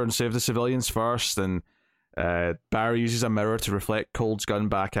remember and save the civilians first. And Barry uses a mirror to reflect Cold's gun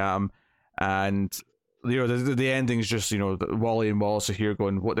back at him, and the ending's just Wally and Wallace are here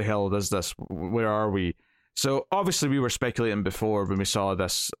going, what the hell is this? Where are we? So obviously we were speculating before when we saw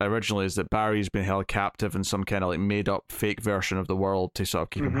this originally is that Barry's been held captive in some kind of like made up fake version of the world to sort of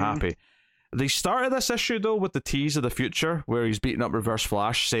keep him happy. They started this issue though with the tease of the future where he's beating up Reverse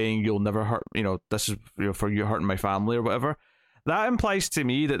Flash saying you'll never hurt, this is for you hurting my family or whatever. That implies to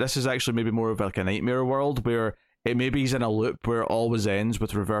me that this is actually maybe more of like a nightmare world where maybe he's in a loop where it always ends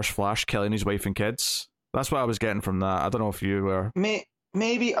with Reverse Flash killing his wife and kids. That's what I was getting from that. I don't know if you were.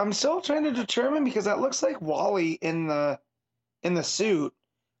 Maybe I'm still trying to determine because that looks like Wally in the suit.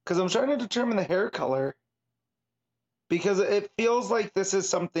 Because I'm trying to determine the hair color. Because it feels like this is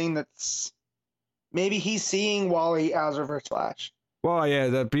something that's maybe he's seeing Wally as Reverse Flash. Well, yeah,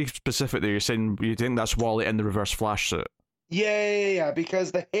 to be specific there, you're saying you think that's Wally in the Reverse Flash suit. Yeah.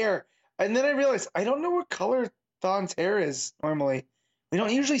 Because the hair, and then I realized I don't know what color Thawne's hair is normally. We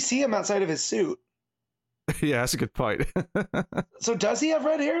don't usually see him outside of his suit. Yeah, that's a good point. So does he have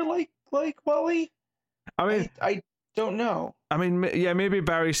red hair like Wally? I mean, I don't know. I mean, yeah, maybe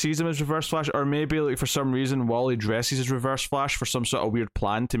Barry sees him as Reverse Flash, or maybe like for some reason Wally dresses as Reverse Flash for some sort of weird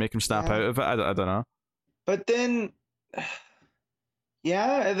plan to make him snap out of it. I don't know. But then,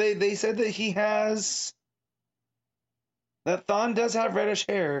 yeah, they said that that Thawne does have reddish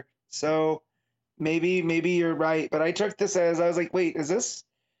hair, so maybe you're right. But I took this as I was like, wait, is this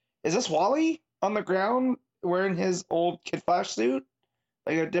Wally on the ground wearing his old Kid Flash suit,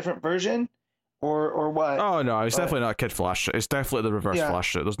 like a different version, or what? Oh no, it's definitely not Kid Flash. It's definitely the Reverse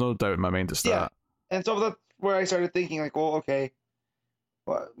Flash suit. There's no doubt in my mind it's that. And so that's where I started thinking, like, well, okay,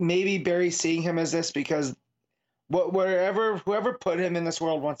 well, maybe Barry's seeing him as this because whoever put him in this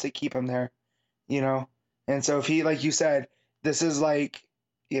world wants to keep him there, And so if he, like you said, this is like,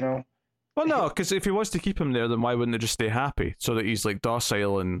 Well, no, because if he wants to keep him there, then why wouldn't they just stay happy so that he's like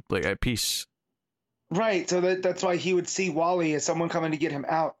docile and like at peace? Right, so that's why he would see Wally as someone coming to get him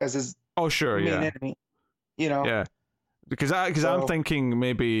out as his main enemy. Yeah, because I'm thinking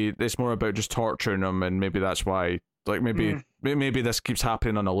maybe it's more about just torturing him, and maybe that's why. Like maybe this keeps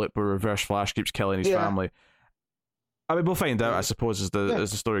happening on a loop where Reverse Flash keeps killing his family. I mean, we'll find out, I suppose, as the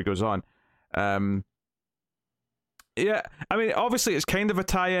story goes on. Yeah, I mean, obviously it's kind of a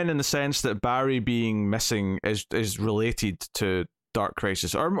tie-in in the sense that Barry being missing is related to Dark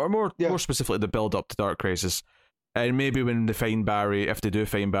Crisis, or more specifically the build-up to Dark Crisis. And maybe when they find Barry, if they do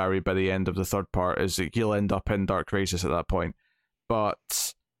find Barry by the end of the third part, is that he'll end up in Dark Crisis at that point.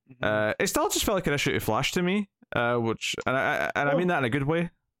 But it still just felt like an issue to Flash to me, I mean that in a good way.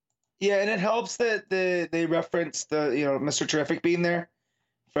 Yeah, and it helps that they reference the Mr. Terrific being there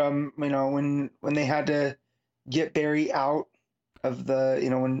from when they had to get Barry out of the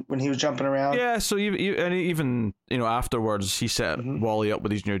when he was jumping around. Yeah, so even afterwards he set Wally up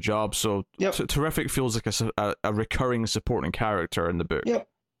with his new job. So Terrific feels like a recurring supporting character in the book. Yep,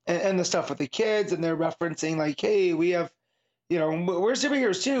 and the stuff with the kids, and they're referencing like, hey, we have, we're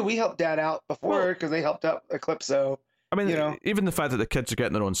superheroes too. We helped Dad out before because they helped out Eclipso. I mean, even the fact that the kids are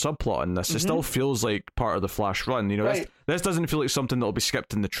getting their own subplot in this, it still feels like part of the Flash run. Right. This doesn't feel like something that'll be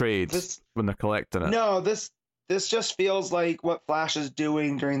skipped in the trades when they're collecting it. No, this just feels like what Flash is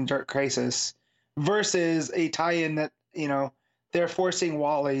doing during Dark Crisis versus a tie-in that, they're forcing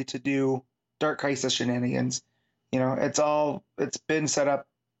Wally to do Dark Crisis shenanigans. It's been set up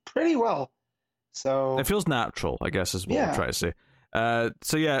pretty well. So it feels natural, I guess, is what I'm trying to say.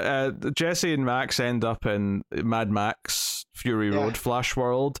 Jesse and Max end up in Mad Max Fury Road Flash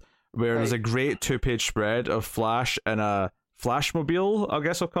World, where there's a great 2-page spread of Flash in a Flashmobile, I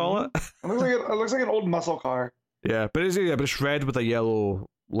guess I'll call it. It looks like an old muscle car. Yeah, but it's red with a yellow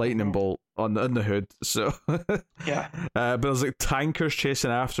lightning bolt on the hood. So but there's like tankers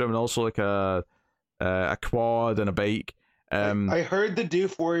chasing after him, and also like a quad and a bike. I heard the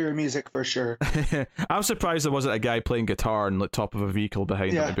Doof Warrior music for sure. I'm surprised there wasn't a guy playing guitar on the top of a vehicle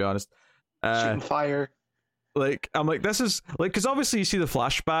behind him, to be honest. Shooting fire. I'm like, this is like, because obviously you see the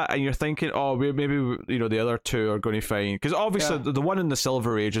flashback and you're thinking, oh, maybe the other two are going to find, because obviously the one in the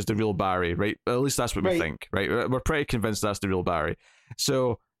Silver Age is the real Barry, right? At least that's what we think, right? We're pretty convinced that's the real Barry.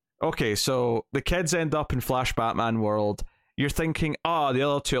 So the kids end up in Flash Batman world. You're thinking, the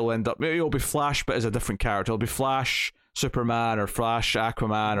other two will end up, maybe it'll be Flash, but as a different character. It'll be Flash Superman or Flash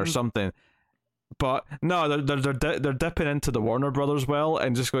Aquaman or something. But no, they're dipping into the Warner Brothers well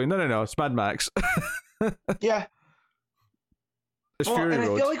and just going, no, it's Mad Max. Yeah. It's Fury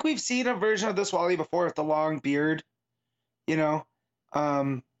Road. I feel like we've seen a version of this Wally before with the long beard, show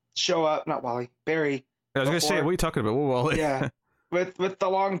up, not Wally, Barry I was gonna say, before. what are you talking about? Whoa, Yeah, with the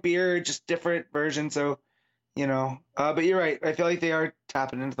long beard, just different versions. So, but you're right. I feel like they are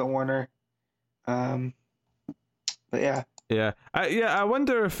tapping into the Warner. But yeah. Yeah, I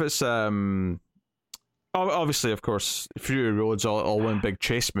wonder if it's obviously, of course, Fury Road's all one big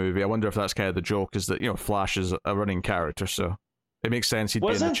chase movie. I wonder if that's kind of the joke, is that Flash is a running character, so it makes sense he'd be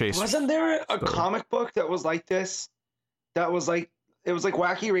in the chase. Wasn't there a story. comic book that was like this? That was like, it was like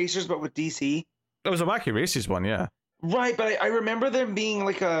Wacky Racers, but with DC. It was a Wacky Races one, yeah. Right, but I remember them being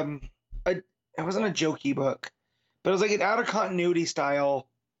like it wasn't a jokey book, but it was like an out of continuity style,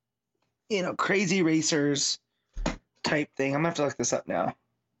 crazy racers type thing. I'm gonna have to look this up now.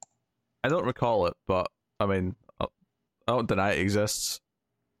 I don't recall it, but I mean, I don't deny it exists.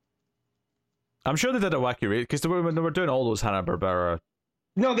 I'm sure they did a Wacky Race because they were doing all those Hanna-Barbera.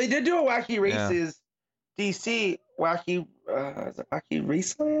 No, they did do a Wacky Races DC Wacky. Is it Wacky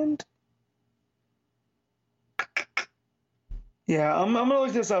Raceland? Yeah, I'm gonna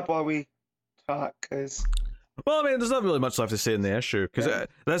look this up while we talk, because. Well, I mean, there's not really much left to say in the issue, because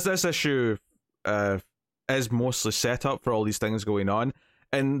this issue is mostly set up for all these things going on.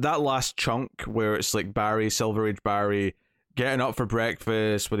 And that last chunk where it's like Barry, Silver Age Barry, getting up for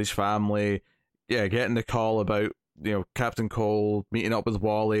breakfast with his family, getting the call about Captain Cold meeting up with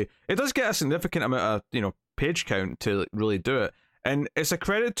Wally. It does get a significant amount of page count to really do it, and it's a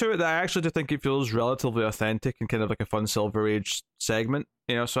credit to it that I actually do think it feels relatively authentic and kind of like a fun Silver Age segment.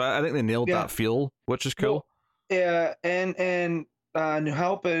 So I think they nailed that feel, which is cool. Well, yeah, and New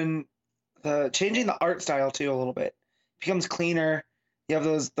Help and changing the art style too a little bit. It becomes cleaner. You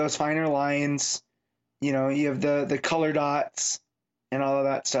have those finer lines, you have the color dots and all of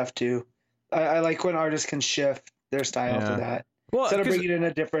that stuff too. I like when artists can shift their style to that. Well, instead of bringing in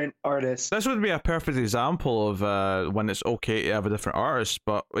a different artist. This would be a perfect example of when it's okay to have a different artist.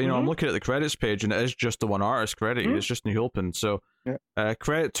 But I'm looking at the credits page and it is just the one artist credit. It's just New Hulpin. So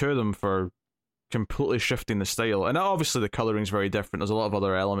credit to them for completely shifting the style. And obviously the coloring's very different. There's a lot of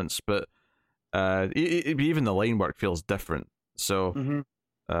other elements, but even the line work feels different. So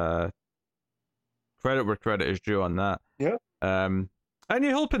credit where credit is due on that. Yeah. And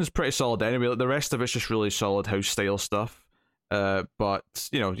New Hulpin's pretty solid anyway. Like, the rest of it's just really solid house style stuff. But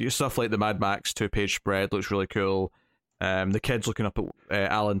stuff like the Mad Max 2-page spread looks really cool. The kids looking up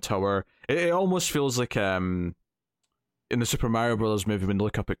at Alan Tower. It almost feels like in the Super Mario Brothers movie when they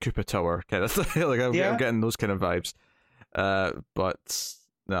look up at Koopa Tower kind of thing. Like I'm getting those kind of vibes. But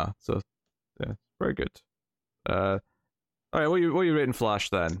no, so yeah, very good. All right, what are you rating Flash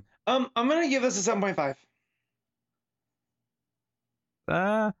then? I'm gonna give this a 7.5.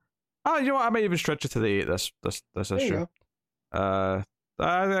 You know what? I might even stretch it to the 8 this issue. I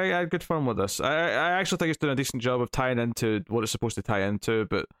had good fun with this. I actually think it's doing a decent job of tying into what it's supposed to tie into,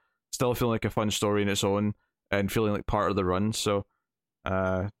 but still feeling like a fun story in its own and feeling like part of the run. So,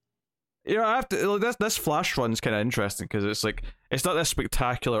 I have to. This Flash run's kind of interesting because it's like it's not this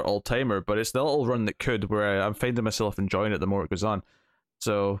spectacular all timer, but it's the little run that could, where I'm finding myself enjoying it the more it goes on.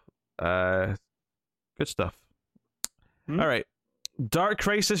 So, good stuff. All right. Dark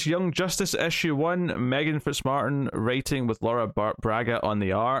Crisis Young Justice issue 1, Megan Fitzmartin writing with Laura Braga on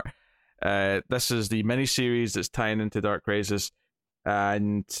the art. This is the miniseries that's tying into Dark Crisis,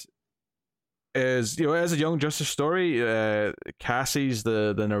 and is as a Young Justice story. Cassie's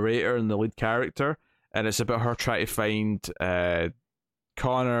the narrator and the lead character, and it's about her trying to find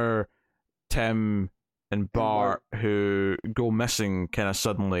Connor, Tim, and Bart, who go missing kind of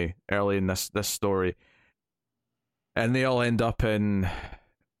suddenly early in this story. And they all end up in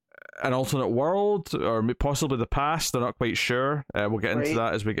an alternate world, or possibly the past. They're not quite sure. We'll get into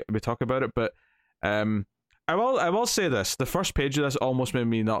that as we talk about it. But I will say this: the first page of this almost made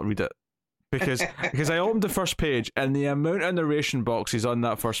me not read it because I opened the first page and the amount of narration boxes on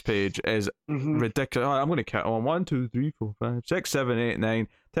that first page is ridiculous. I'm going to count on 1, 2, 3, 4, 5, 6, 7, 8, 9,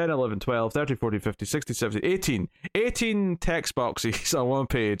 10, 11, 12, 13, 14, 15, 16, 17, 18 text boxes on one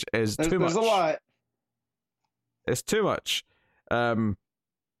page is too much. There's a lot. It's too much. But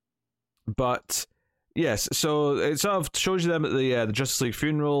yes, so it sort of shows you them at the Justice League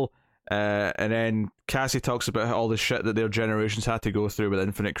funeral, and then Cassie talks about all the shit that their generations had to go through with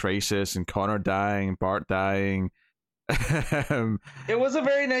Infinite Crisis and Connor dying, Bart dying. It was a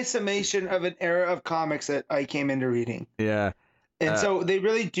very nice summation of an era of comics that I came into reading. Yeah. And so they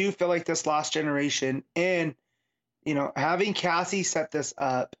really do feel like this last generation, and having Cassie set this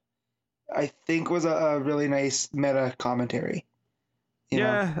up, I think was a really nice meta commentary.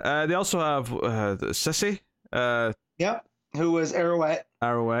 They also have Sissy. Yep, who was Arrowette.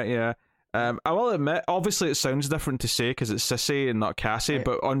 Arrowette, yeah. I will admit, obviously it sounds different to say because it's Sissy and not Cassie, Right.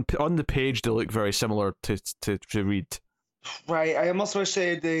 but on the page they look very similar to read. Right. I almost wish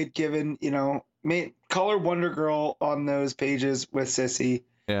they'd given, call her Wonder Girl on those pages with Sissy,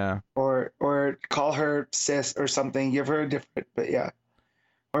 Yeah. or call her Sis or something. Give her a different, but yeah,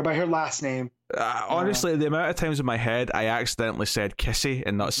 or by her last name. Honestly, the amount of times in my head I accidentally said Kissy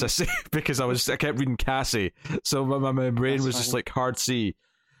and not Sissy because I kept reading Cassie, so my brain That's was just funny. like hard C.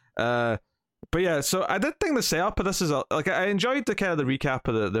 But yeah, so I did think the setup of this is I enjoyed the kind of the recap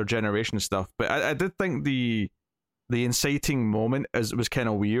of their generation stuff, but I did think the inciting moment was kind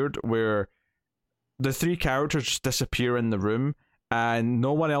of weird where the three characters just disappear in the room and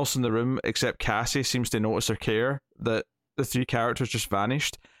no one else in the room except Cassie seems to notice or care that the three characters just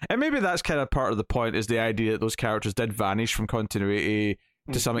vanished. And maybe that's kind of part of the point, is the idea that those characters did vanish from continuity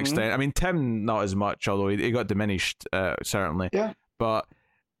to some Mhm. extent. I mean, Tim not as much, although he got diminished, certainly. Yeah. But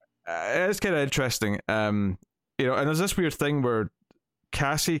it's kind of interesting. And there's this weird thing where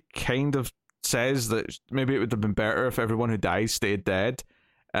Cassie kind of says that maybe it would have been better if everyone who died stayed dead.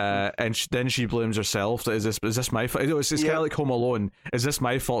 And then she blames herself. That is this my fault? It's kind of like Home Alone. Is this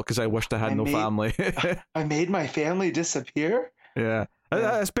my fault because I wished I had no family? I made my family disappear. Yeah,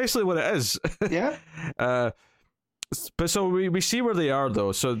 that's basically what it is. Yeah. But so we see where they are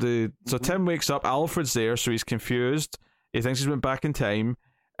though. So Tim wakes up. Alfred's there, so he's confused. He thinks he's went back in time.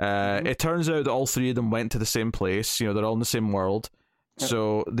 It turns out that all three of them went to the same place. They're all in the same world. Yep.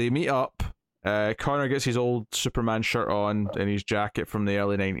 So they meet up. Connor gets his old Superman shirt on and his jacket from the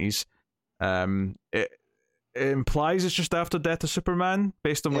early 90s. It implies it's just after Death of Superman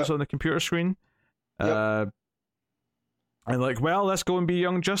based on what's on the computer screen. Yep. And let's go and be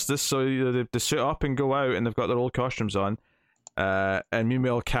Young Justice. So they suit up and go out and they've got their old costumes on. And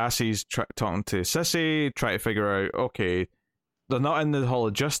meanwhile Cassie's talking to Sissy, trying to figure out, okay, they're not in the Hall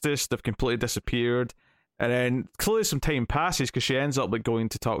of Justice, they've completely disappeared. And then clearly some time passes because she ends up going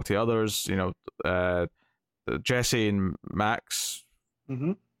to talk to others, Jesse and Max,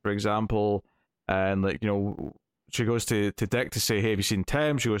 for example. And she goes to Dick to say, hey, have you seen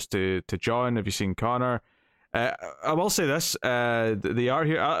Tim? She goes to John, have you seen Connor? I will say this, the art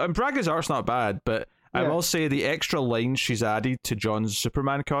here, and Braga's art's not bad, but I will say the extra lines she's added to John's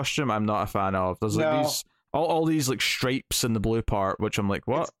Superman costume, I'm not a fan of. There's these all these stripes in the blue part, which I'm like,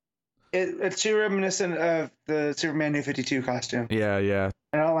 what? It's too reminiscent of the Superman New 52 costume. Yeah.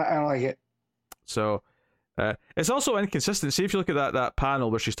 And I don't like it. So it's also inconsistent. See if you look at that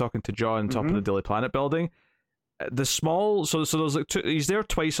panel where she's talking to John on top of the Daily Planet building. The small so there's he's there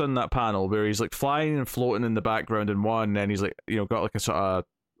twice on that panel where he's flying and floating in the background in one, and then he's got a sort of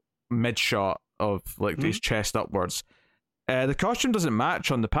mid shot of his chest upwards. The costume doesn't match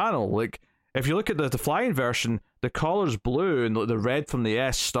on the panel. If you look at the flying version, the collar's blue and the red from the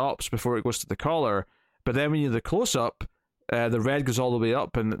S stops before it goes to the collar. But then when you do the close up, the red goes all the way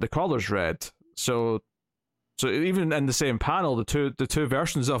up and the collar's red. So even in the same panel, the two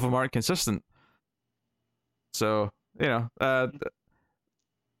versions of them aren't consistent. So but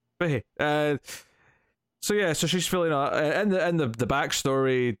hey, so she's feeling and the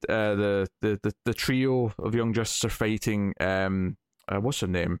backstory, the trio of Young Justice are fighting. What's her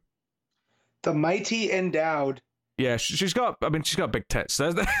name? The Mighty Endowed. Yeah, she's got big tits.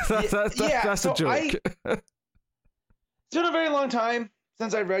 That's the joke. It's been a very long time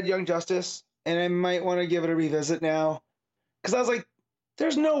since I've read Young Justice, and I might want to give it a revisit now. Because I was like,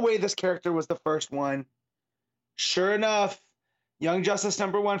 there's no way this character was the first one. Sure enough, Young Justice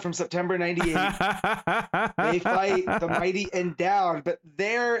 #1 from September 98. They fight the Mighty Endowed, but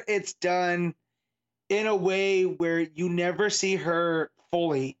there it's done in a way where you never see her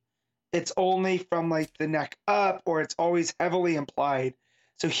fully. It's only from the neck up, or it's always heavily implied.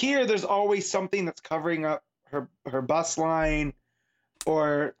 So here there's always something that's covering up her bust line,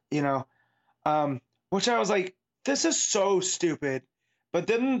 or which I was like, this is so stupid. But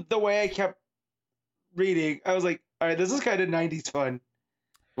then the way I kept reading, I was like, all right, this is kind of 90s fun.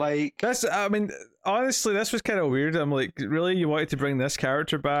 Honestly, this was kind of weird. I'm like, really, you wanted to bring this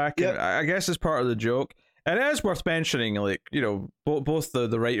character back? Yep. And I guess it's part of the joke. And it is worth mentioning, both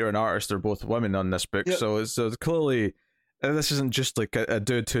the writer and artist are both women on this book. Yep. So clearly, this isn't just a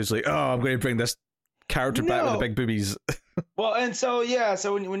dude who's like, oh, I'm going to bring this character back with the big boobies. Well, and so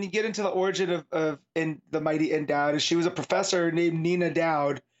when you get into the origin of the Mighty Endowed, she was a professor named Nina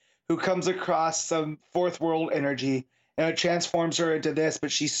Dowd who comes across some fourth world energy, and it transforms her into this.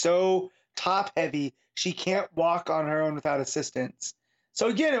 But she's so top heavy, she can't walk on her own without assistance. So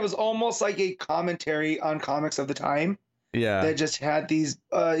again, it was almost like a commentary on comics of the time. Yeah. That just had these,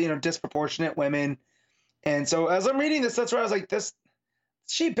 disproportionate women. And so as I'm reading this, that's where I was like, this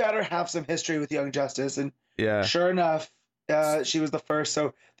she better have some history with Young Justice, and Yeah. sure enough, she was the first.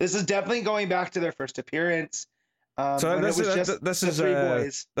 So this is definitely going back to their first appearance. So when this it was is just this the is three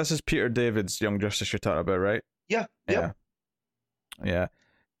boys. this is Peter David's Young Justice you're talking about, right? Yeah. Yep.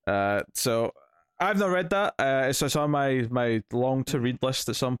 Yeah. So I've not read that. It's on my long to read list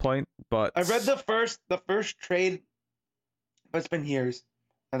at some point. But I read the first trade, but it's been years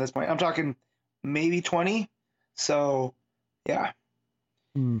at this point. I'm talking maybe 20. So yeah.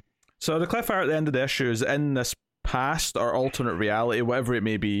 So the cliffhanger at the end of the issue is in this past or alternate reality, whatever it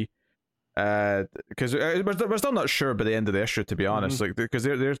may be. Because we're still not sure by the end of the issue, to be honest. Like, because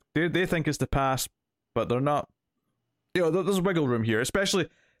they think it's the past, but they're not. You know, there's wiggle room here, especially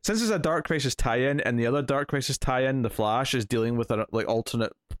since it's a Dark Crisis tie-in, and the other Dark Crisis tie-in, the Flash, is dealing with like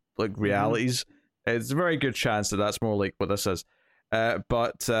alternate like realities. It's a very good chance that that's more like what this is.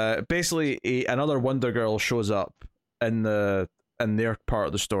 But basically, another Wonder Girl shows up in their part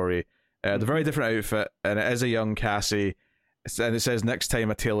of the story. The very different outfit, and it is a young Cassie. And it says next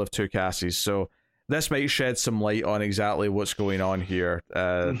time a tale of two Cassies. So this might shed some light on exactly what's going on here.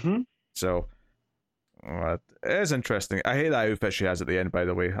 So it is interesting. I hate that outfit she has at the end, by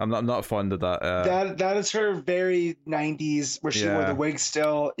the way. I'm not fond of that. That is her very 90s where she wore the wig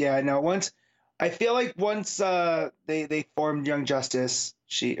still. Yeah, no. I feel like once they formed Young Justice,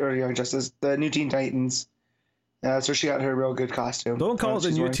 the New Teen Titans. That's where she got her real good costume. Don't call it the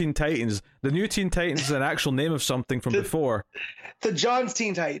New Teen Titans. The New Teen Titans is an actual name of something from before. The John's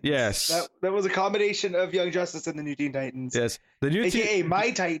Teen Titans. Yes. That was a combination of Young Justice and the New Teen Titans. Yes. The New AKA My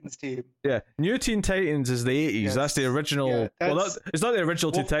Titans team. Yeah. New Teen Titans is the 80s. Yes. That's the original. Yeah, it's not the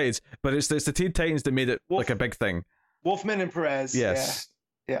original Teen Titans, but it's the Teen Titans that made it like a big thing. Wolfman and Perez. Yes.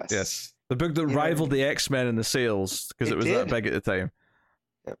 Yeah. Yes. The book that rivaled the X-Men in the sales because it was that big at the time.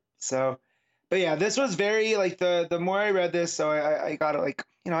 Yep. So... But yeah, this was very, like, the more I read this, so I got it, like,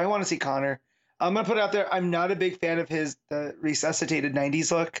 I want to see Connor. I'm going to put it out there, I'm not a big fan of the resuscitated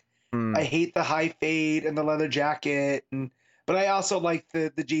 90s look. I hate the high fade and the leather jacket, but I also like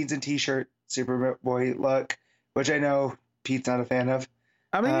the jeans and t-shirt Superboy look, which I know Pete's not a fan of.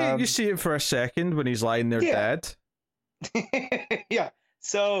 I mean, you see it for a second when he's lying there dead. Yeah,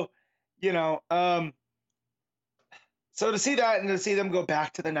 so, So to see that and to see them go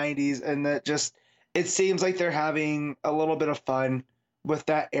back to the 90s and that it seems like they're having a little bit of fun with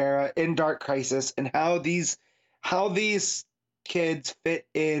that era in Dark Crisis and how these kids fit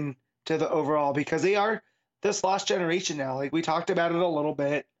in to the overall, because they are this lost generation now. Like we talked about it a little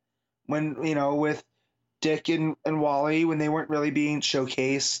bit when, with Dick and Wally, when they weren't really being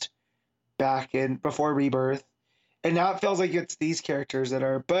showcased back before Rebirth. And now it feels like it's these characters that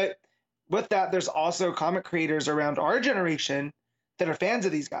are, but with that, there's also comic creators around our generation that are fans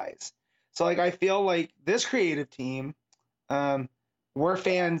of these guys. So, like, I feel like this creative team, we're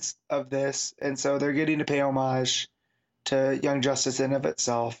fans of this, and so they're getting to pay homage to Young Justice in of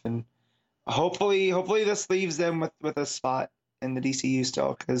itself, and hopefully this leaves them with a spot in the DCU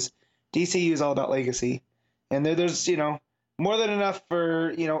still, because DCU is all about legacy, and there's more than enough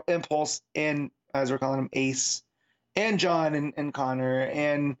for Impulse and, as we're calling them, Ace, and John and Connor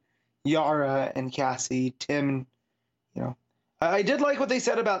and Yara and Cassie, Tim, I did like what they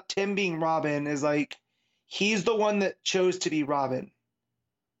said about Tim being Robin, is like, he's the one that chose to be Robin,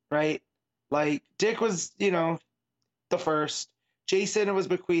 right? Like, Dick was, the first. Jason was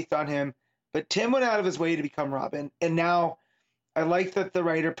bequeathed on him, but Tim went out of his way to become Robin. And now I like that the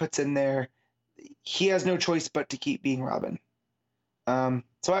writer puts in there, he has no choice but to keep being Robin. So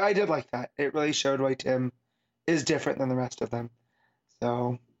I did like that. It really showed why Tim is different than the rest of them.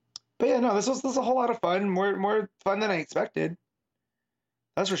 So... But yeah, no, this was a whole lot of fun. More fun than I expected.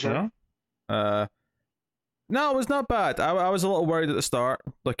 That's for sure. No, it was not bad. I was a little worried at the start.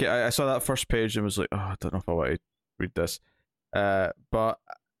 Like I saw that first page and was like, oh, I don't know if I want to read this. But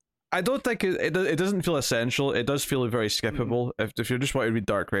I don't think it doesn't feel essential. It does feel very skippable if you just want to read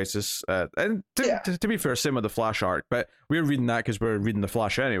Dark Crisis. And to be fair, same with the Flash arc. But we're reading that because we're reading the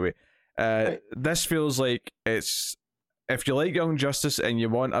Flash anyway. Right. This feels like it's. If you like Young Justice and you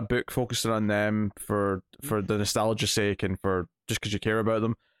want a book focusing on them for the nostalgia's sake and for just because you care about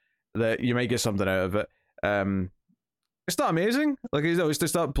them, that you might get something out of it. It's not amazing, like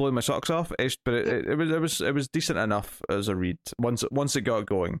it's not blowing my socks off. But it was decent enough as a read once it got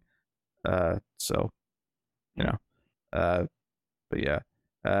going. But yeah,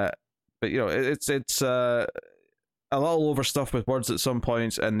 it's a little overstuffed with words at some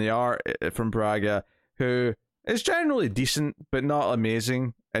points, and the art from Braga, who. It's generally decent, but not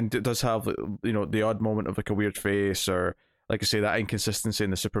amazing, and it does have the odd moment of like a weird face or, like I say, that inconsistency in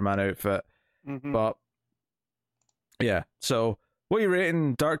the Superman outfit. But yeah, so What are you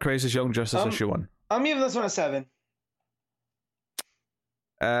rating Dark Crisis Young Justice issue 1? I'm giving this one a 7.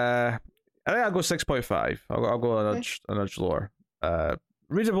 I think I'll go 6.5. I'll go a nudge lower.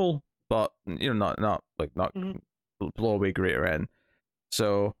 Readable, but not blow away greater end.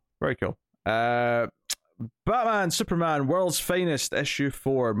 So very cool. Batman Superman World's Finest issue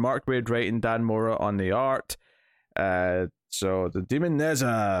 4. Mark Waid writing, Dan Mora on the art. So the Demon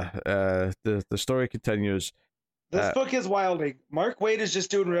Neza. The story continues. This book is wilding. Mark Waid is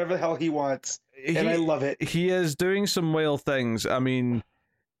just doing whatever the hell he wants, and I love it. He is doing some wild things. I mean,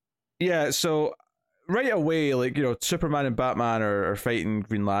 yeah. So right away, Superman and Batman are fighting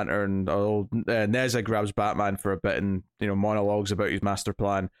Green Lantern. Neza grabs Batman for a bit and monologues about his master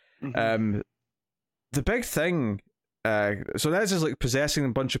plan. Mm-hmm. The big thing. So Neza's possessing a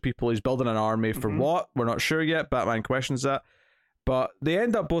bunch of people. He's building an army for what? We're not sure yet. Batman questions that. But they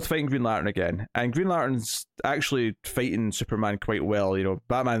end up both fighting Green Lantern again, and Green Lantern's actually fighting Superman quite well.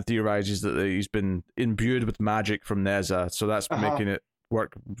 Batman theorizes that he's been imbued with magic from Neza, so that's making it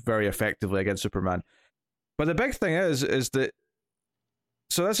work very effectively against Superman. But the big thing is that,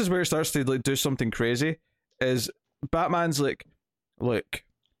 so this is where it starts to do something crazy. Is Batman's look,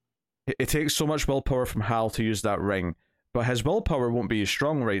 it takes so much willpower from Hal to use that ring, but his willpower won't be as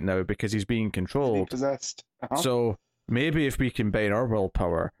strong right now because he's being controlled. He's possessed. So maybe if we combine our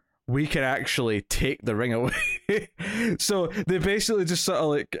willpower, we can actually take the ring away. So they basically just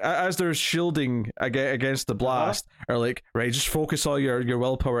sort of as they're shielding against the blast, are right, just focus all your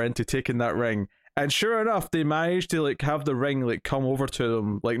willpower into taking that ring. And sure enough, they managed to have the ring come over to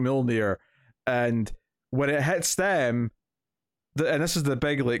them like Mjolnir, and when it hits them, and this is the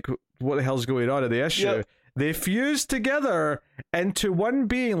big what the hell's going on in the issue? Yep. They fuse together into one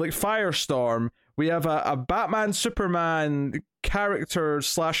being Firestorm. We have a Batman Superman character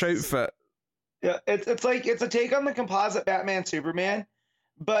 / outfit. Yeah, it's a take on the composite Batman Superman,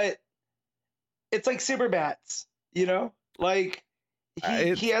 but it's like Super Bats, He has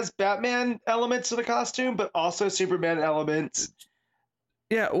Batman elements to the costume, but also Superman elements.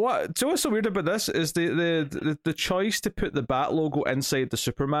 Yeah, so what's so weird about this is the choice to put the Bat logo inside the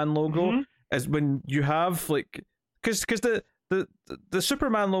Superman logo is when you have because the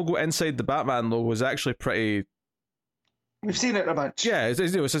Superman logo inside the Batman logo is actually pretty. We've seen it a bunch. Yeah, it's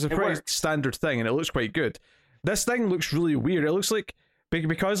a pretty standard thing, and it looks quite good. This thing looks really weird. It looks like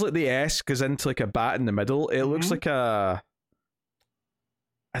because the S goes into a bat in the middle. It looks like a.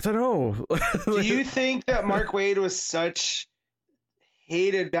 I don't know. Do you think that Mark Waid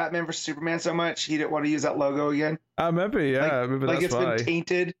hated Batman vs Superman so much he didn't want to use that logo again? Maybe, yeah. Maybe that's it's why. Been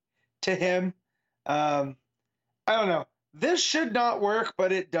tainted to him. I don't know. This should not work,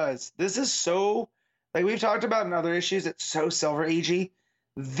 but it does. This is so, we've talked about in other issues, it's so Silver Agey.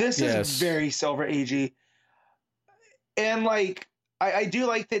 This is very Silver Agey. And I do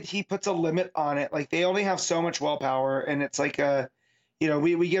like that he puts a limit on it. They only have so much willpower, and it's we get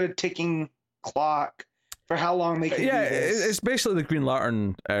a ticking clock for how long they can do this. It's basically the Green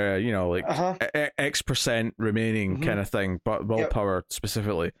Lantern, X% remaining kind of thing, but willpower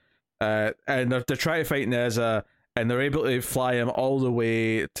specifically. And they're trying to fight Neza, and they're able to fly him all the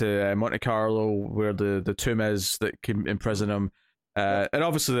way to Monte Carlo, where the tomb is that can imprison him. And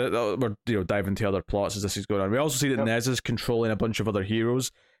obviously, we're diving into other plots as this is going on. We also see that Neza's controlling a bunch of other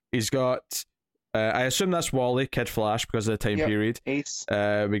heroes. He's got, I assume that's Wally, Kid Flash, because of the time period. Ace.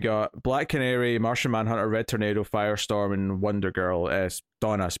 We got Black Canary, Martian Manhunter, Red Tornado, Firestorm, and Wonder Girl,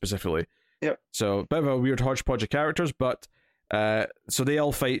 Donna specifically. Yep. So a bit of a weird hodgepodge of characters, but so they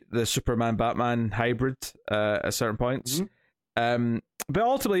all fight the Superman Batman hybrid at certain points. But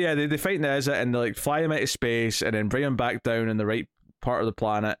ultimately, they fight Neza and they fly him out of space and then bring him back down in the right part of the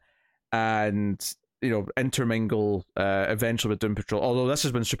planet, and intermingle eventually with Doom Patrol. Although this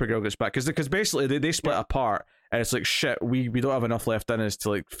is when Supergirl gets back, because basically they split apart, and it's shit. We don't have enough left in us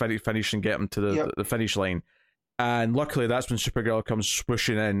to finish and get them to the finish line. And luckily, that's when Supergirl comes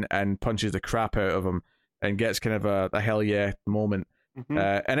swooshing in and punches the crap out of him and gets kind of a hell yeah moment.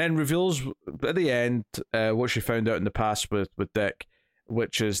 And then reveals at the end what she found out in the past with Dick,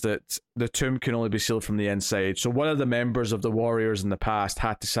 which is that the tomb can only be sealed from the inside. So one of the members of the Warriors in the past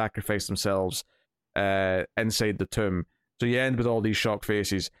had to sacrifice themselves inside the tomb. So you end with all these shocked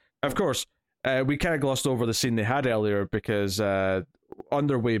faces. Of course, we kind of glossed over the scene they had earlier because on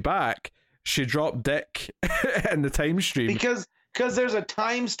their way back, she dropped Dick in the time stream. Because there's a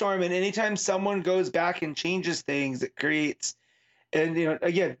time storm, and anytime someone goes back and changes things, it creates... And,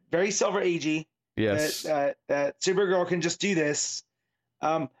 again, very Silver Agey. Yes. That Supergirl can just do this.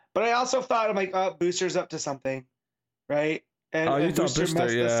 But I also thought, I'm like, oh, Booster's up to something, right? And Booster messed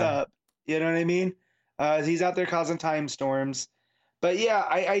this up. You know what I mean? He's out there causing time storms. But yeah,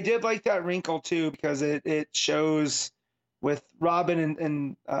 I did like that wrinkle too, because it shows with Robin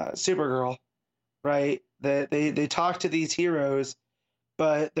and Supergirl, right? That they talk to these heroes,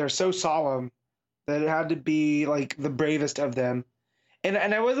 but they're so solemn that it had to be like the bravest of them. And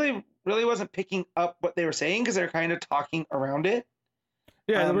I really wasn't picking up what they were saying, because they're kind of talking around it.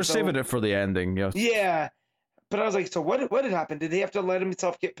 Yeah, they were saving it for the ending. Yeah. Yeah, but I was like, so what had happened? Did he have to let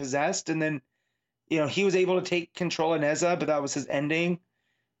himself get possessed, and then, he was able to take control of Neza, but that was his ending.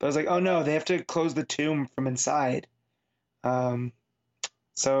 But I was like, oh no, they have to close the tomb from inside.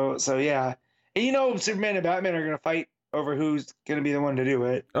 So yeah, and Superman and Batman are gonna fight over who's gonna be the one to do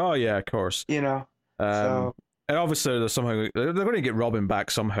it. Oh yeah, of course. So. And obviously, they're going to get Robin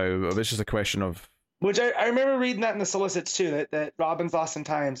back somehow. It's just a question of. Which I remember reading that in the solicits too, that Robin's lost in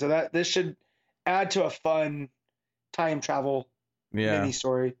time, so that this should add to a fun time travel mini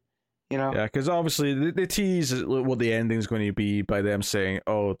story. Yeah, because obviously they tease what the ending's going to be by them saying,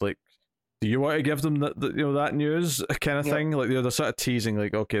 "Oh, like, do you want to give them that news kind of thing?" Like they're sort of teasing,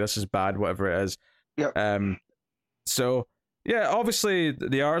 like, "Okay, this is bad, whatever it is." Yep. So. Yeah, obviously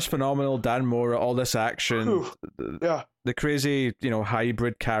the art's phenomenal. Dan Mora, all this action, the crazy,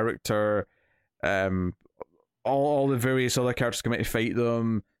 hybrid character, all the various other characters come out to fight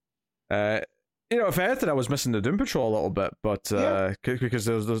them. If anything, I was missing the Doom Patrol a little bit, but because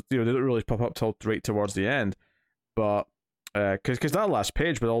there's they didn't really pop up till right towards the end, but because that last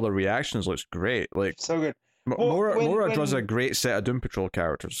page with all the reactions looks great, like so good. Mora draws a great set of Doom Patrol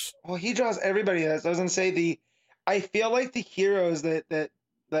characters. Well, he draws everybody. I was gonna say I feel like the heroes that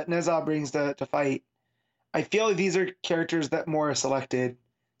Neza brings to fight, I feel like these are characters that Mora selected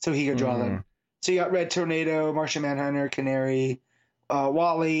so he could draw them. So you got Red Tornado, Martian Manhunter, Canary,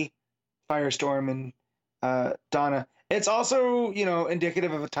 Wally, Firestorm, and Donna. It's also,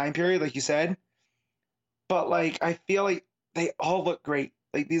 indicative of a time period, like you said. But like, I feel like they all look great.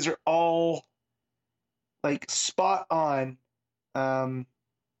 Like these are all like spot on.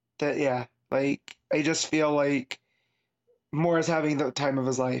 Like, I just feel like Mora's having the time of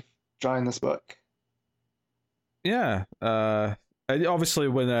his life drawing this book. Yeah. Obviously,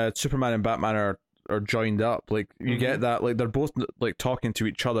 when Superman and Batman are joined up, like, you get that, like, they're both, like, talking to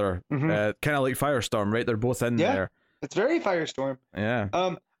each other. Kind of like Firestorm, right? They're both in there. It's very Firestorm.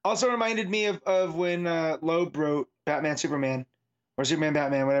 Yeah. Also reminded me of when Loeb wrote Batman Superman, or Superman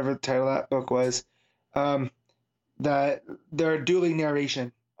Batman, whatever the title of that book was, that they're dueling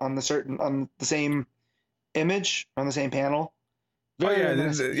narration on the same image on the same panel. They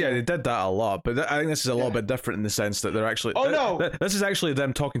did that a lot, but I think this is a little bit different in the sense that they're actually. This is actually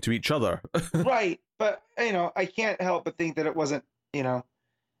them talking to each other. Right, but I can't help but think that it wasn't,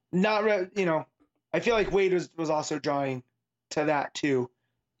 not I feel like Wade was also drawing to that too,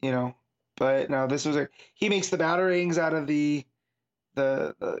 but no, this was he makes the batarangs out of the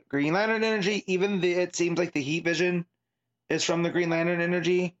Green Lantern energy. Even it seems like the heat vision is from the Green Lantern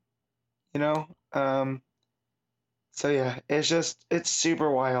energy, so yeah, it's super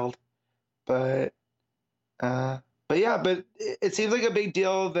wild, but it seems like a big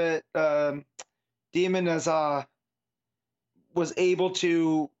deal that Demon Neza was able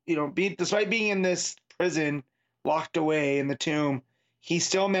to, despite being in this prison locked away in the tomb, he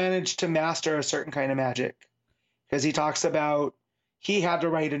still managed to master a certain kind of magic, because he talks about he had to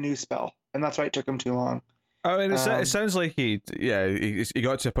write a new spell, and that's why it took him too long. I mean, it sounds like he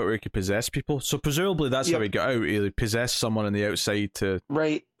got to a point where he could possess people. So presumably that's how he got out. He possessed someone on the outside to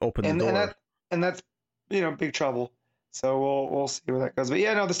open the door. And that's big trouble. So we'll see where that goes. But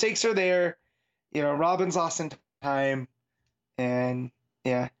yeah, no, the stakes are there. Robin's lost in time, and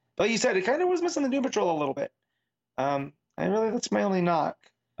yeah. But like you said, it kind of was missing the Doom Patrol a little bit. That's my only knock.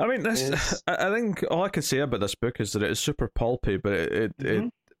 I mean, I think all I can say about this book is that it is super pulpy, but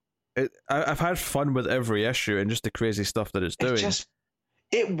I've had fun with every issue and just the crazy stuff that it's doing.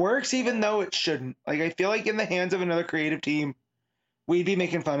 It works even though it shouldn't. Like, I feel like in the hands of another creative team, we'd be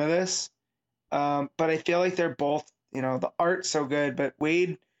making fun of this. But I feel like they're both, the art's so good, but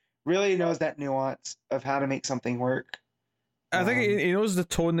Wade really knows that nuance of how to make something work. I think he knows the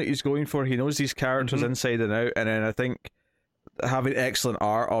tone that he's going for. He knows these characters inside and out. And then I think having excellent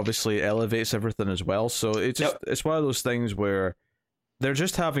art obviously elevates everything as well. So it's one of those things where they're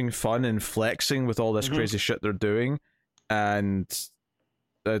just having fun and flexing with all this crazy shit they're doing, and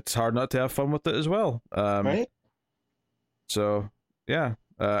it's hard not to have fun with it as well. Right? So, yeah.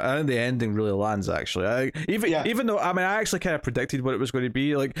 I think the ending really lands, actually. Even though, I actually kind of predicted what it was going to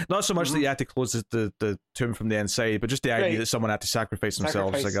be. Like, not so much that you had to close the tomb from the inside, but just the idea that someone had to sacrifice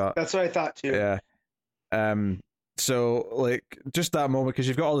themselves. That's what I thought, too. Yeah. So like just that moment, because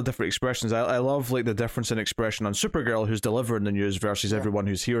you've got all the different expressions. I love like the difference in expression on Supergirl, who's delivering the news, versus everyone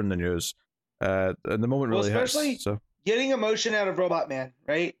who's hearing the news. And the moment really especially hits. So getting emotion out of Robot Man,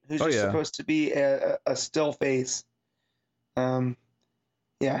 right? Who's just supposed to be a still face.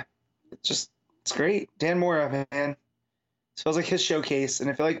 Yeah, it's great. Dan Mora, man. It feels like his showcase, and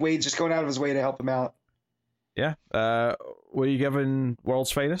I feel like Wade's just going out of his way to help him out. Yeah. Were you giving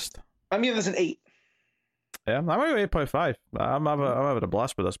World's Finest? I'm giving this an 8. Yeah, I'm going 8.5. I'm having a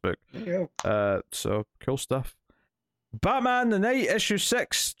blast with this book. There you go. So cool stuff. Batman the Night, issue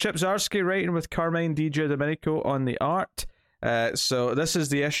 6. Chip Zdarsky writing with Carmine Di Domenico on the art. So this is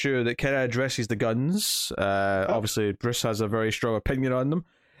the issue that kind of addresses the guns. Obviously, Bruce has a very strong opinion on them.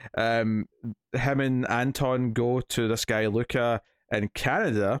 Him and Anton go to this guy Luca in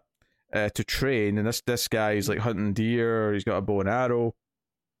Canada to train, and this guy's like hunting deer. He's got a bow and arrow.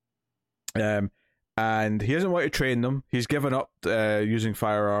 And he doesn't want to train them. He's given up using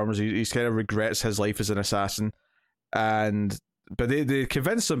firearms. He's kind of regrets his life as an assassin. But they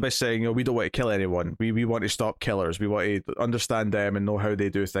convince him by saying, we don't want to kill anyone. We want to stop killers. We want to understand them and know how they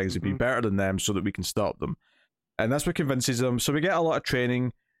do things and be better than them so that we can stop them. And that's what convinces them. So we get a lot of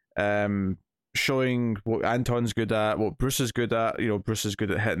training, showing what Anton's good at, what Bruce is good at. Bruce is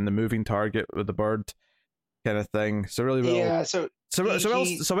good at hitting the moving target with the bird, kind of thing. So really well. Yeah. So well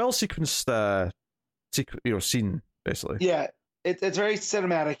sequenced. Scene basically. Yeah, it's very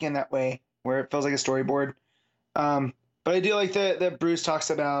cinematic in that way, where it feels like a storyboard. But I do like that Bruce talks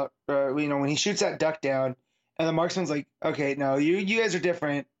about, when he shoots that duck down, and the marksman's like, okay, no, you guys are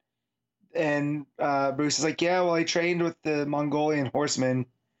different. And Bruce is like, yeah, well, I trained with the Mongolian horsemen,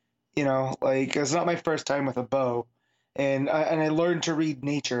 it's not my first time with a bow, and I learned to read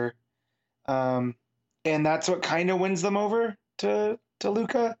nature, and that's what kind of wins them over to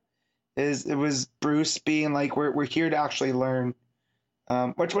Luca. It was Bruce being like, we're here to actually learn,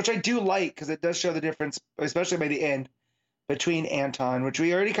 which I do like, because it does show the difference, especially by the end, between Anton, which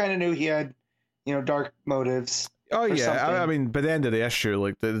we already kind of knew he had, dark motives. Oh yeah, I mean, by the end of the issue,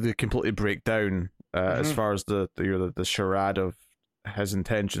 like they completely break down as far as the charade of his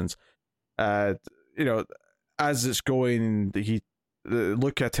intentions. As it's going,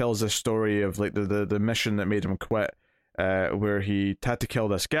 Luca tells this story of like the mission that made him quit. Where he had to kill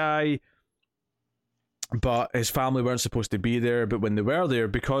this guy, but his family weren't supposed to be there. But when they were there,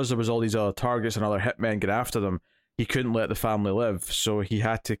 because there was all these other targets and other hitmen get after them, he couldn't let the family live, so he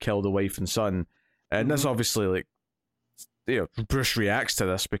had to kill the wife and son. And this obviously, like, Bruce reacts to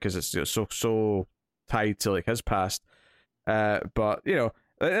this because it's so tied to like his past. But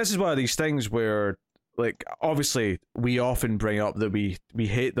this is one of these things where, like, obviously we often bring up that we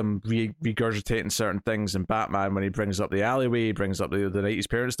hate them regurgitating certain things in Batman. When he brings up the alleyway, he brings up the night his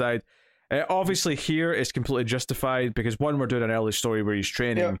parents died. Obviously here it's completely justified, because one, we're doing an early story where he's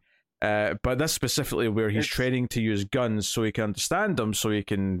training, but this specifically where he's training to use guns so he can understand them, so he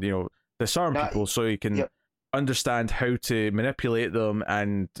can disarm people, so he can understand how to manipulate them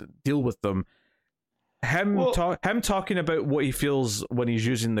and deal with them. Him talking about what he feels when he's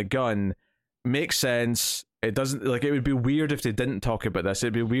using the gun makes sense. It doesn't, like, it would be weird if they didn't talk about this.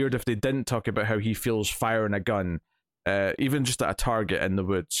 It'd be weird if they didn't talk about how he feels firing a gun, even just at a target in the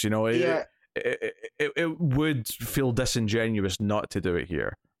woods. It would feel disingenuous not to do it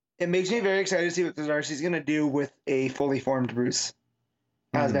here. It makes me very excited to see what Zdarsky's going to do with a fully formed Bruce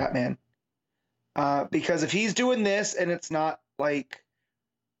as Batman. Because if he's doing this and it's not like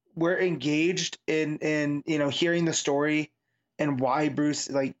we're engaged in hearing the story and why Bruce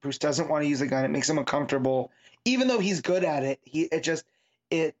doesn't want to use a gun, it makes him uncomfortable, even though he's good at it.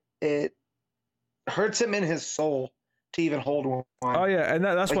 It hurts him in his soul to even hold one. Oh yeah, and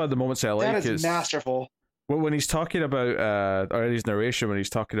that's one of the moments I like. That is masterful. When he's talking about, or his narration, when he's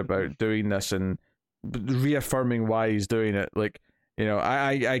talking about doing this and reaffirming why he's doing it, like,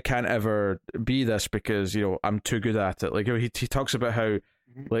 I can't ever be this because, I'm too good at it. Like, he talks about how,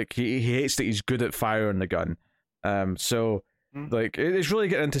 like, he hates that he's good at firing the gun. Like, it's really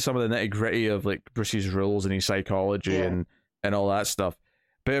getting into some of the nitty gritty of, like, Bruce's rules and his psychology and all that stuff.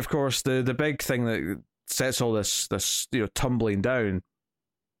 But of course, the big thing that sets all this tumbling down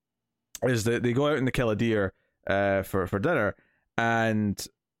is that they go out and they kill a deer for dinner, and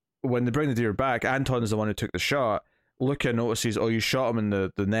when they bring the deer back, Anton is the one who took the shot. Luca notices, you shot him in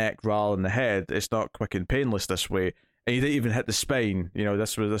the neck rather than the head. It's not quick and painless this way, and you didn't even hit the spine.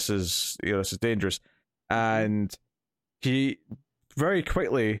 This is dangerous. And he very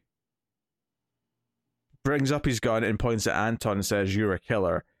quickly brings up his gun and points at Anton and says, "You're a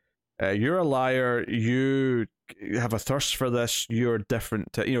killer." you're a liar. You have a thirst for this. You're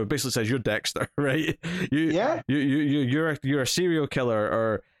different. Basically says you're Dexter, right? You're a serial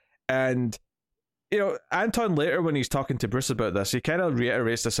killer, and Anton later when he's talking to Bruce about this, he kind of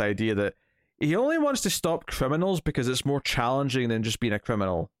reiterates this idea that he only wants to stop criminals because it's more challenging than just being a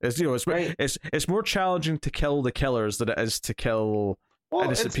criminal. It's more challenging to kill the killers than it is to kill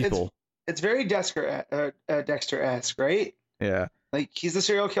innocent people. It's very Dexter-esque, right? Yeah. Like, he's the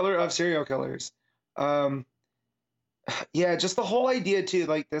serial killer of serial killers. Yeah, just the whole idea too,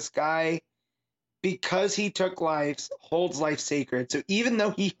 like, this guy, because he took lives, holds life sacred. So even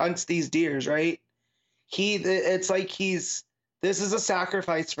though he hunts these deers, right? It's like this is a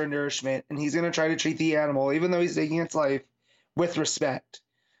sacrifice for nourishment, and he's going to try to treat the animal, even though he's taking its life, with respect.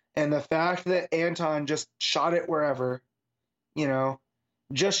 And the fact that Anton just shot it wherever,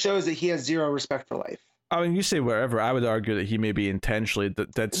 just shows that he has zero respect for life. I mean, you say wherever. I would argue that he maybe intentionally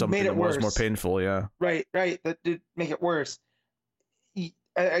did something that was more painful, yeah. Right. That did make it worse.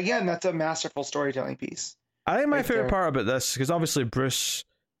 Again, that's a masterful storytelling piece. I think my favorite part about this, because obviously Bruce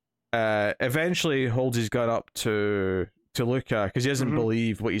eventually holds his gun up to Luca, because he doesn't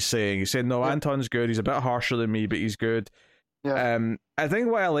believe what he's saying. He's saying, no, Anton's good. He's a bit harsher than me, but he's good. Yeah. I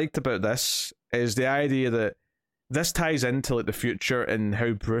think what I liked about this is the idea that this ties into like the future and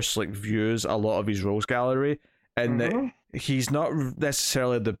how Bruce like views a lot of his rogues gallery, and that he's not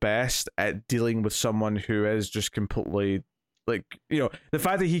necessarily the best at dealing with someone who is just completely like, the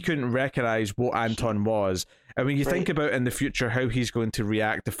fact that he couldn't recognize what Anton was. And when you think about in the future how he's going to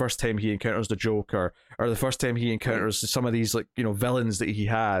react the first time he encounters the Joker, or the first time he encounters some of these like villains that he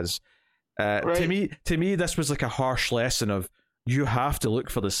has, to me this was like a harsh lesson of, you have to look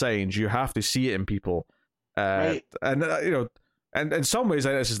for the signs, you have to see it in people. And and in some ways, I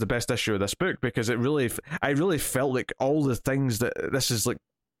think this is the best issue of this book, because I really felt like all the things that this is like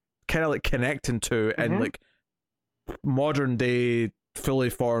kind of like connecting to in like modern day fully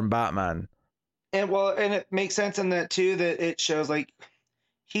formed Batman. And it makes sense in that too, that it shows like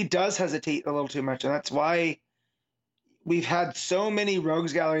he does hesitate a little too much, and that's why we've had so many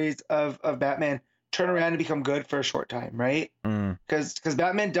rogues galleries of Batman turn around and become good for a short time, right? Because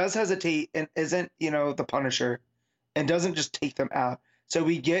Batman does hesitate and isn't, the Punisher, and doesn't just take them out. So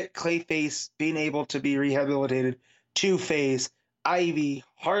we get Clayface being able to be rehabilitated, Two-Face, Ivy,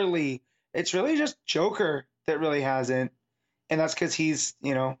 Harley. It's really just Joker that really hasn't, and that's because he's,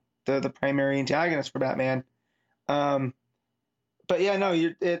 the primary antagonist for Batman. But yeah, no,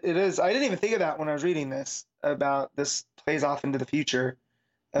 it is. I didn't even think of that when I was reading this, about this plays off into the future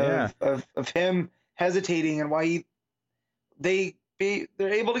of him hesitating, and why they're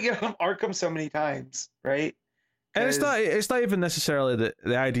able to get out of Arkham so many times, right? And it's not even necessarily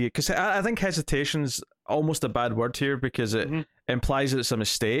the idea, because I think hesitation's almost a bad word here, because it implies that it's a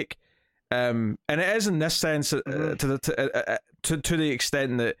mistake, and it is in this sense to the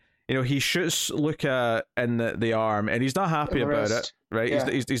extent that he shoots Luca in the arm, and he's not happy about it, right? Yeah.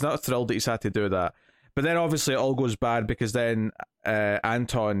 He's not thrilled that he's had to do that. But then obviously it all goes bad, because then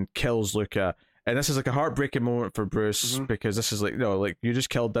Anton kills Luca. And this is like a heartbreaking moment for Bruce, because this is like, you just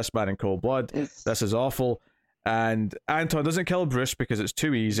killed this man in cold blood. This is awful. And Anton doesn't kill Bruce because it's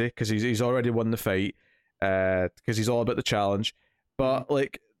too easy, because he's already won the fight, because he's all about the challenge. But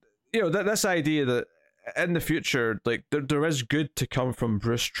this idea that in the future, like there is good to come from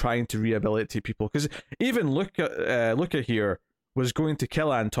Bruce trying to rehabilitate people, because even Luca here was going to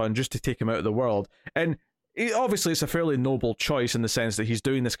kill Anton just to take him out of the world, and obviously it's a fairly noble choice in the sense that he's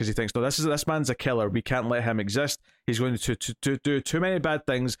doing this because he thinks, no, this man's a killer, we can't let him exist, he's going to do too many bad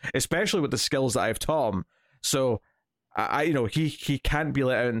things, especially with the skills that I've taught him, so he can't be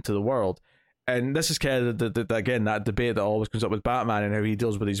let out into the world. And this is kind of the again, that debate that always comes up with Batman and how he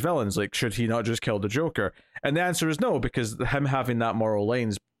deals with these villains. Like, should he not just kill the Joker? And the answer is no, because him having that moral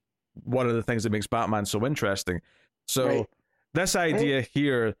line's one of the things that makes Batman so interesting. So this idea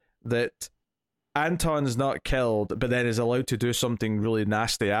here that Anton's not killed, but then is allowed to do something really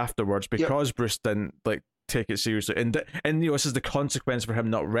nasty afterwards because Bruce didn't take it seriously, and this is the consequence for him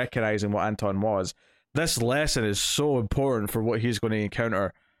not recognizing what Anton was. This lesson is so important for what he's going to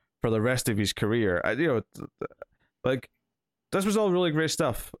encounter for the rest of his career. This was all really great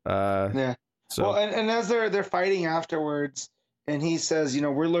stuff. So. Well, and as they're fighting afterwards, and he says,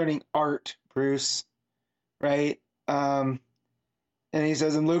 we're learning art, Bruce, right? And he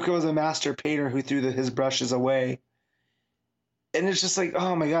says, and Luca was a master painter who threw his brushes away. And it's just like,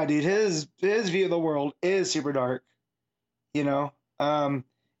 oh my God, dude, his view of the world is super dark, and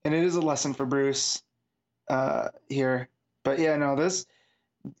it is a lesson for Bruce here. But yeah, no, this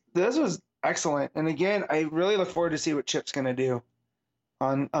was excellent. And again, I really look forward to see what Chip's going to do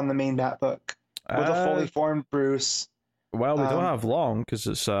on the main Bat book with a fully formed Bruce. Well, we don't have long because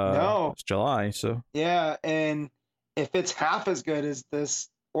it's July, so yeah, and if it's half as good as this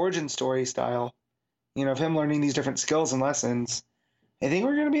origin story style, of him learning these different skills and lessons, I think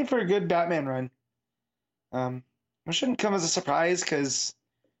we're gonna be in for a good Batman run. It shouldn't come as a surprise because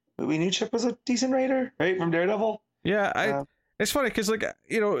we knew Chip was a decent writer, right, from Daredevil. Yeah, it's funny because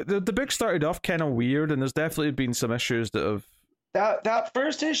the book started off kind of weird, and there's definitely been some issues that have that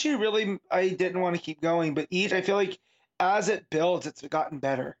first issue really I didn't want to keep going, but I feel like as it builds, it's gotten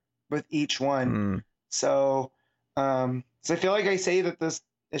better with each one. So I feel like I say that this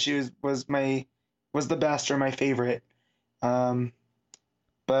issue was the best or my favorite.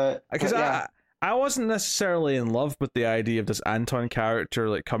 But because yeah. I wasn't necessarily in love with the idea of this Anton character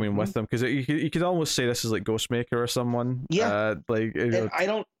like coming with them, because you could almost say this is like Ghostmaker or someone. Yeah. I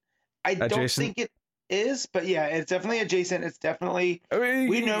don't adjacent. think it is, but yeah, it's definitely adjacent. It's definitely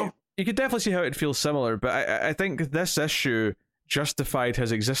we know. You could definitely see how it feels similar, but I think this issue justified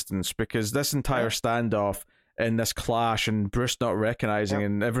his existence because this entire standoff and this clash and Bruce not recognizing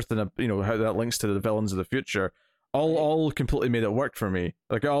and everything, how that links to the villains of the future, all completely made it work for me.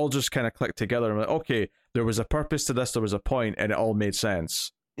 Like it all just kind of clicked together. I'm like, okay, there was a purpose to this, there was a point, and it all made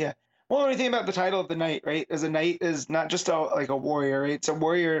sense. Yeah. Well, when you think about the title of the knight, right? As a knight is not just a warrior, right? It's a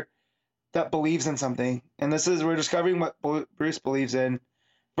warrior that believes in something, and we're discovering what Bruce believes in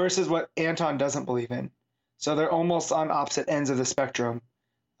versus what Anton doesn't believe in. So they're almost on opposite ends of the spectrum,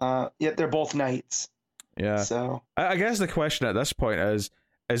 yet they're both knights. Yeah. So I guess the question at this point is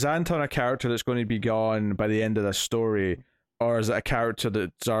Anton a character that's going to be gone by the end of this story, or is it a character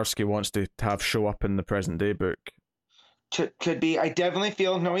that Zdarsky wants to have show up in the present day book? Could be. I definitely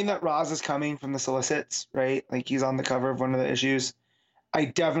feel, knowing that Roz is coming from the solicits, right? Like he's on the cover of one of the issues. I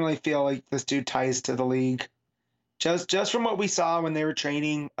definitely feel like this dude ties to the League. Just from what we saw when they were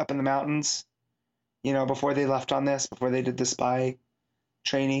training up in the mountains, before they left on this, before they did the spy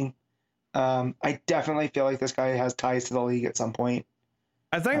training, I definitely feel like this guy has ties to the League at some point.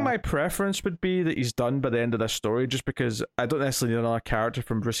 I think my preference would be that he's done by the end of this story, just because I don't necessarily need another character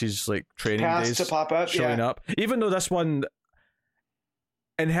from Bruce's training days to pop up, showing up. Even though this one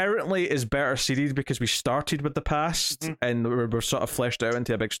inherently is better seeded because we started with the past and we're sort of fleshed out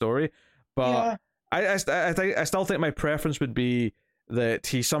into a big story. But I still think my preference would be that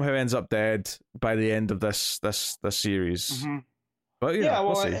he somehow ends up dead by the end of this series. But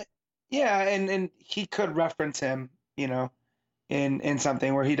we'll see. And he could reference him, in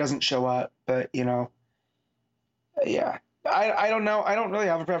something where he doesn't show up, but I don't know. I don't really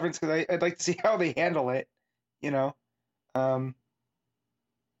have a preference because I'd like to see how they handle it,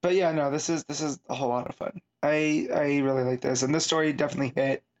 but yeah, no, this is a whole lot of fun. I really like this, and this story definitely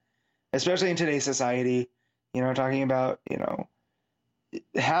hit, especially in today's society, talking about,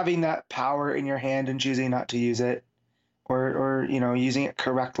 having that power in your hand and choosing not to use it, or using it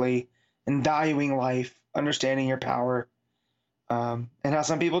correctly and valuing life, understanding your power, and how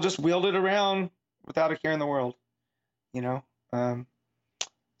some people just wield it around without a care in the world, so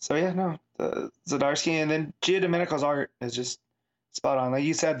yeah, no, Zdarsky, and then Giandomenico's art is just spot on. Like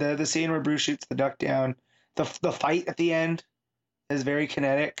you said, the scene where Bruce shoots the duck down, the fight at the end is very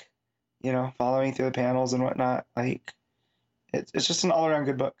kinetic, following through the panels and whatnot. Like it's just an all around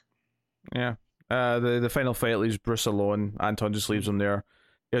good book. Yeah. The final fight leaves Bruce alone. Anton just leaves him there.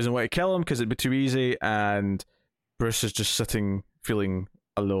 He doesn't want to kill him because it'd be too easy, and Bruce is just sitting feeling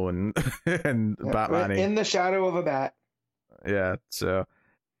alone and Batman in the shadow of a bat. Yeah, so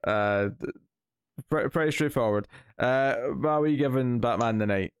pretty straightforward. What are we giving Batman the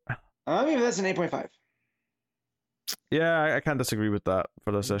Night? Maybe that's an 8.5. Yeah, I can't disagree with that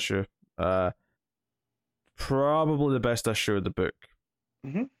for this issue. Probably the best issue of the book,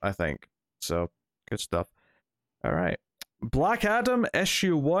 I think. So, good stuff. All right. Black Adam,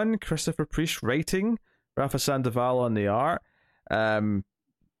 issue 1, Christopher Priest writing, Rafa Sandoval on the art. Some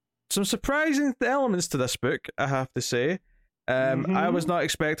surprising elements to this book, I have to say. I was not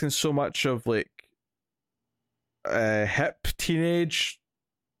expecting so much of hip teenage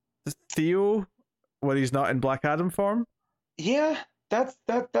Theo when he's not in Black Adam form. Yeah,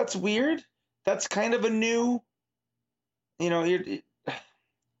 that's weird. That's kind of a new,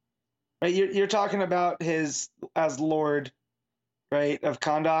 you're talking about his as Lord, right, of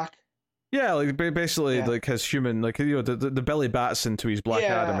Kahndaq. Yeah, basically his human, the Billy Batson to his Black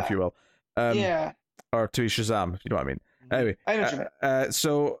Adam, if you will. Or to his Shazam, if you know what I mean. Anyway, I know what you mean.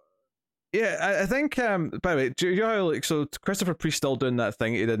 So yeah, I think. By the way, do you know how so Christopher Priest still doing that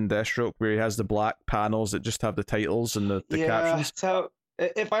thing he did in Deathstroke, where he has the black panels that just have the titles and the captions? So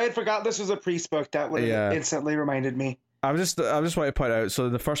if I had forgot this was a Priest book, that would have instantly reminded me. I just want to point out. So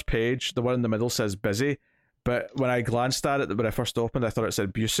the first page, the one in the middle says busy, but when I glanced at it when I first opened, I thought it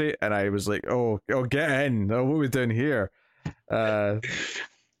said Busey, and I was like, oh, get in! Oh, what are we doing here?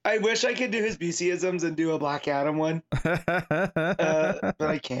 I wish I could do his Buseyisms and do a Black Adam one, but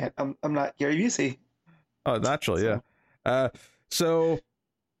I can't. I'm not Gary Busey. Oh, naturally, yeah. So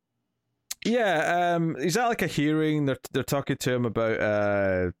yeah, he's at like a hearing. They're talking to him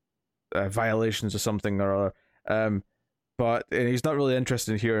about violations or something or other. But he's not really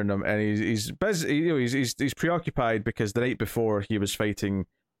interested in hearing them, and he's busy. You know, he's preoccupied because the night before he was fighting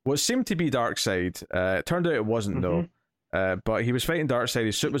what seemed to be Darkseid. It turned out it wasn't though. But he was fighting Darkseid.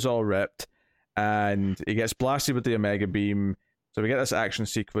 His suit was all ripped, and he gets blasted with the Omega Beam. So we get this action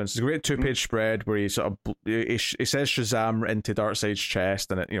sequence. It's a great 2-page spread where he sort of he says Shazam into Darkseid's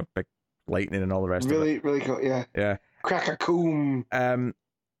chest, and it big lightning and all the rest of it. Really cool. Yeah. Crack-a-coom.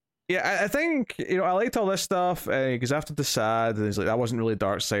 Yeah, I think I liked all this stuff because after the sad, and he's like, that wasn't really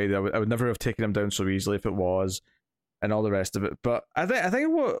Darkseid. I would never have taken him down so easily if it was, and all the rest of it. But I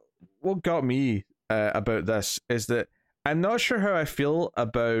think what got me about this is that I'm not sure how I feel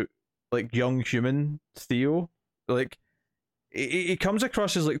about like young human Theo. Like he comes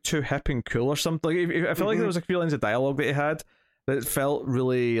across as like too hip and cool or something. Like, I feel like there was a few lines of dialogue that he had that it felt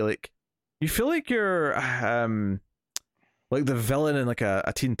really like you feel like you're like the villain in like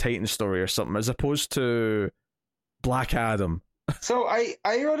a Teen Titans story or something, as opposed to Black Adam. So I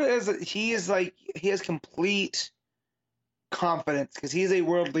wrote it as he has complete confidence because he's a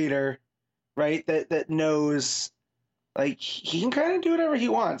world leader, right? That knows like he can kind of do whatever he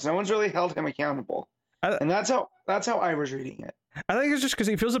wants. No one's really held him accountable, and that's how I was reading it. I think it's just because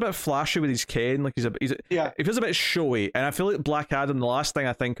he feels a bit flashy with his cane, like he feels a bit showy, and I feel like Black Adam. The last thing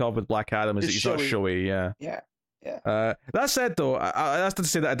I think of with Black Adam is that he's not showy. Yeah. That said, though, that's not to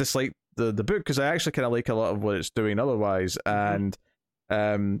say that I dislike the book because I actually kind of like a lot of what it's doing otherwise. And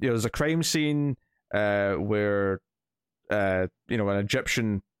there's a crime scene where an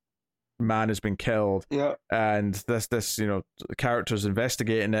Egyptian man has been killed. Yeah. And this character's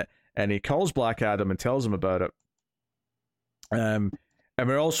investigating it, and he calls Black Adam and tells him about it. And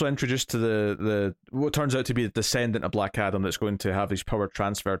we're also introduced to the what turns out to be the descendant of Black Adam that's going to have his power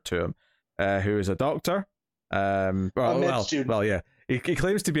transferred to him, who is a doctor. Yeah. He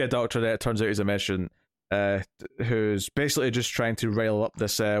claims to be a doctor that it turns out he's a med student, who's basically just trying to rail up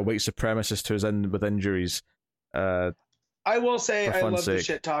this white supremacist who's in with injuries. I will say I love the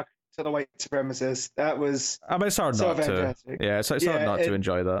shit talk to the white supremacist. That was it's hard so not fantastic. To. Yeah, it's hard not to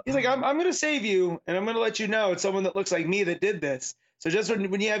enjoy that. He's like, I'm going to save you, and I'm going to let you know it's someone that looks like me that did this. So just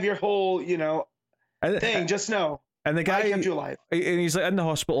when you have your whole thing, just know. And the guy, I kept you alive. And he's like in the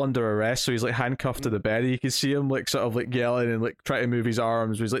hospital under arrest, so he's like handcuffed to the bed. You can see him like sort of like yelling and like trying to move his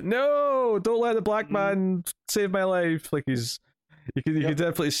arms. He's like, "No, don't let the black man save my life!" Like you can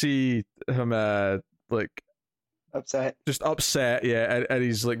definitely see him like upset, just upset, yeah, and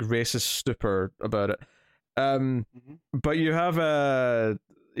he's like racist stupor about it. But you have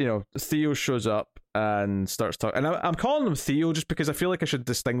Theo shows up and starts talking, and I'm calling him Theo just because I feel like I should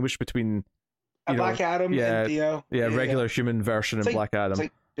distinguish between. Black Adam and Theo. Yeah, regular human version of Black Adam. It's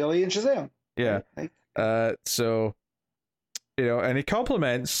like Billy and Shazam. Yeah. Right? So, and he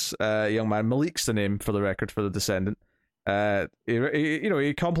compliments young man. Malik's the name for the record for the descendant.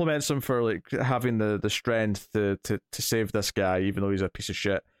 He compliments him for like having the strength to save this guy, even though he's a piece of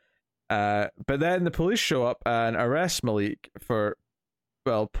shit. But then the police show up and arrest Malik for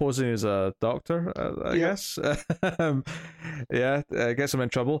posing as a doctor, I guess. Gets him in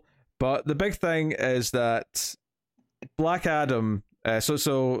trouble. But the big thing is that Black Adam,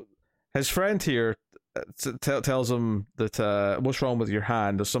 so his friend here tells him that what's wrong with your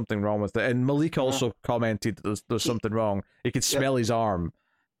hand? There's something wrong with it. And Malik also commented that there's something wrong. He could smell his arm.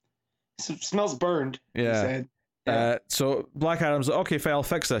 It smells burned. Yeah. He said. Yeah. So Black Adam's like, okay, fine, I'll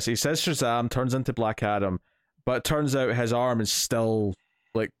fix this. He says Shazam, turns into Black Adam, but it turns out his arm is still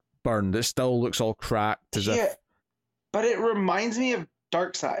like burned. It still looks all cracked as if. But it reminds me of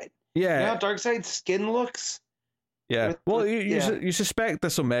Darkseid. Yeah. You know how Darkseid's skin looks? Yeah. You suspect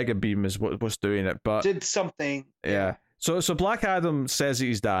this Omega Beam is what's doing it, but did something. Yeah. So Black Adam says that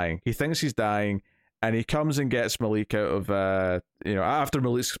he's dying. He thinks he's dying, and he comes and gets Malik out of after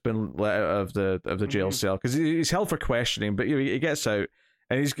Malik's been let out of the jail cell because he's held for questioning, but he gets out,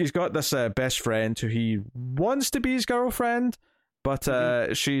 and he's got this best friend who he wants to be his girlfriend,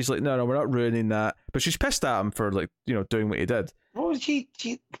 but she's like, no, we're not ruining that. But she's pissed at him for like doing what he did. Well, he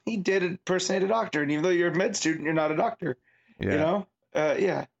did impersonate a doctor, and even though you're a med student, you're not a doctor. Yeah.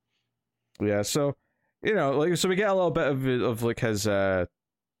 Yeah. So so we get a little bit of like his life.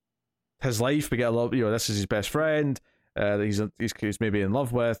 We get a little, this is his best friend. that he's maybe in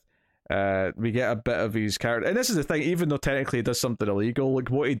love with. We get a bit of his character, and this is the thing. Even though technically he does something illegal, like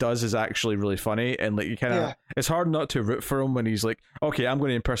what he does is actually really funny, and like you kind of, it's hard not to root for him when he's like, okay, I'm going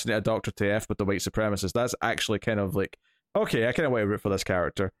to impersonate a Doctor TF with the white supremacist. That's actually kind of like, okay, I kind of want to root for this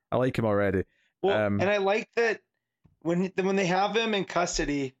character. I like him already. Well, and I like that when they have him in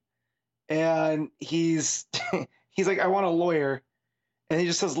custody, and he's he's like, I want a lawyer, and he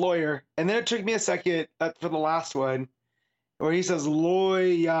just says lawyer, and then it took me a second for the last one where he says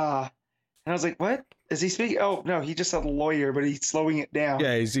lawyer. And I was like, what? Is he speaking? Oh, no, he just said lawyer, but he's slowing it down.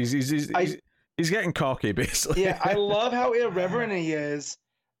 Yeah, he's getting cocky, basically. Yeah, I love how irreverent he is.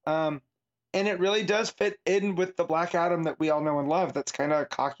 And it really does fit in with the Black Adam that we all know and love. That's kind of a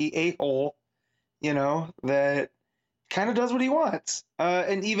cocky a-hole, that kind of does what he wants.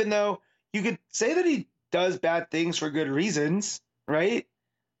 And even though you could say that he does bad things for good reasons, right?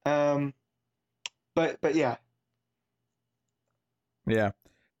 But yeah. Yeah.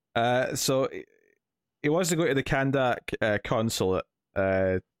 So he wants to go to the Kandak consulate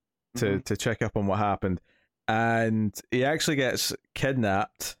to check up on what happened, and he actually gets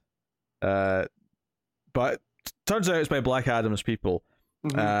kidnapped. But turns out it's by Black Adam's people,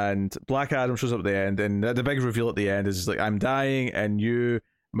 and Black Adam shows up at the end, and the big reveal at the end is like, I'm dying, and you,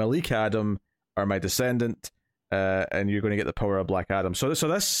 Malik Adam, are my descendant, and you're going to get the power of Black Adam. So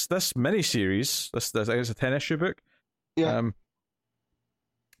this mini-series, this I guess a 10-issue book. Yeah.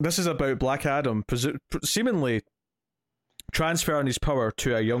 This is about Black Adam seemingly transferring his power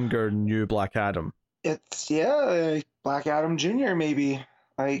to a younger, new Black Adam. It's Black Adam Jr. maybe,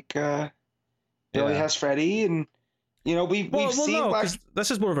 like Billy has Freddy, and we've seen no,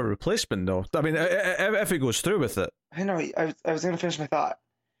 this is more of a replacement, though. I mean, if it goes through with it. I know. I was going to finish my thought.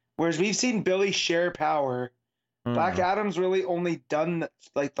 Whereas we've seen Billy share power, Black Adam's really only done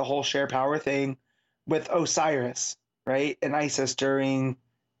like the whole share power thing with Osiris, right, and Isis during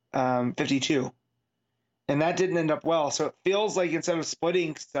 52, and that didn't end up well. So it feels like instead of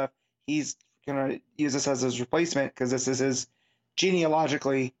splitting stuff, he's gonna use this as his replacement because this is his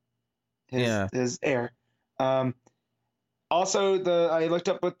genealogically his heir. Also, I looked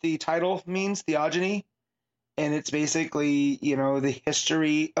up what the title means, theogony, and it's basically the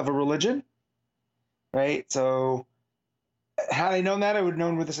history of a religion, right? So had I known that, I would have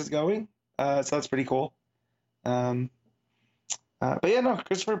known where this is going. So that's pretty cool. But yeah, no,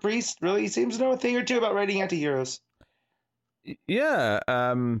 Christopher Priest really seems to know a thing or two about writing anti-heroes. Yeah,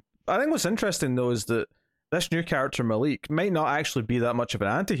 I think what's interesting, though, is that this new character, Malik, might not actually be that much of an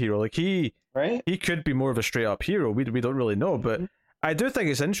anti-hero. Like, he could be more of a straight-up hero. We don't really know, but I do think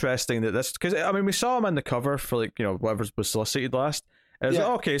it's interesting that this... Because, I mean, we saw him on the cover for, like, whatever was solicited last. And it was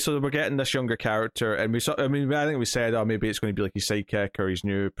like, okay, so we're getting this younger character, and I think we said, oh, maybe it's going to be like his sidekick or his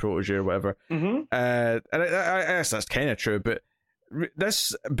new protege or whatever. And I guess that's kind of true, but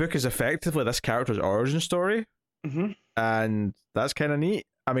this book is effectively this character's origin story, and that's kind of neat.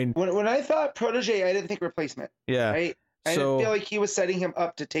 I mean, when I thought protege, I didn't think replacement. Yeah, right. I didn't feel like he was setting him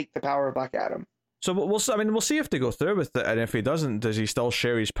up to take the power of Black Adam. So we'll see if they go through with it, and if he doesn't, does he still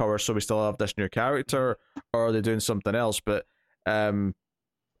share his power? So we still have this new character, or are they doing something else? But I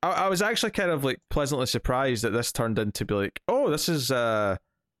was actually kind of like pleasantly surprised that this turned into be like, oh, this is the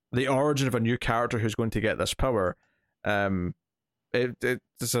origin of a new character who's going to get this power.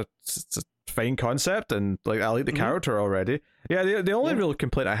 It's a fine concept, and like I like the character already. Yeah, the only real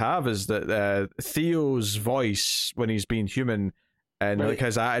complaint I have is that Theo's voice when he's being human and like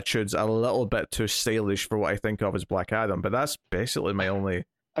his attitude's a little bit too stylish for what I think of as Black Adam. But that's basically my only.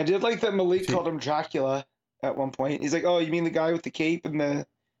 I did like that Malik called him Dracula at one point. He's like, "Oh, you mean the guy with the cape and the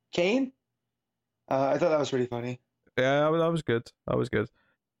cane?" I thought that was pretty funny. Yeah, that was good. That was good.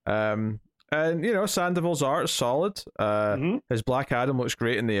 And Sandoval's art is solid. His Black Adam looks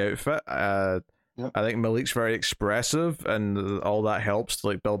great in the outfit. I think Malik's very expressive, and all that helps to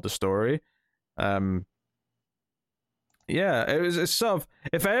like build the story. Yeah, it's sort of,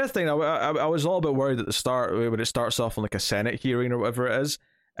 if anything, I was a little bit worried at the start when it starts off on like a Senate hearing or whatever it is,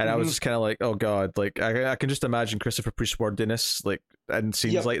 and I was just kind of like, oh god, like I can just imagine Christopher Priest's wordiness like in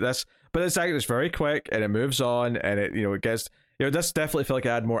scenes like this. But it's very quick, and it moves on, and it gets. This definitely felt like it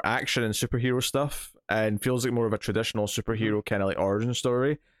had more action and superhero stuff, and feels like more of a traditional superhero kind of like origin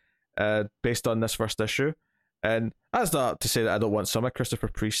story, based on this first issue. And that's not to say that I don't want some of Christopher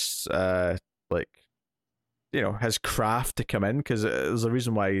Priest's, his craft to come in, because there's a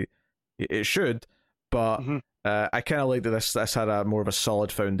reason why it should. But I kind of like that this had a more of a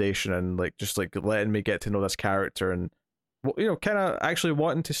solid foundation, and like just like letting me get to know this character, and kind of actually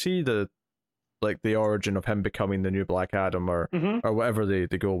wanting to see the origin of him becoming the new Black Adam or whatever they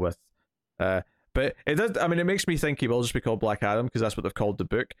go with. But But it does. I mean, it makes me think he will just be called Black Adam because that's what they've called the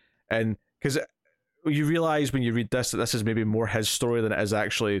book, and because you realize when you read this that this is maybe more his story than it is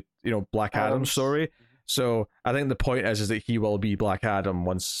actually Black Adam's story. So I think the point is that he will be Black Adam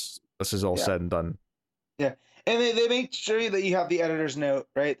once this is all said and done. Yeah, and they make sure that you have the editor's note,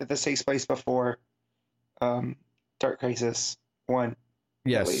 right? That this takes place before Dark Crisis 1.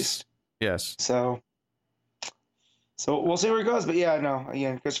 Yes. At least. Yes. So we'll see where it goes. But yeah, no,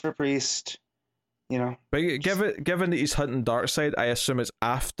 again, Christopher Priest, But given that he's hunting Darkseid, I assume it's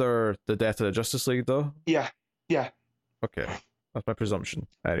after the death of the Justice League, though? Yeah. Okay. That's my presumption.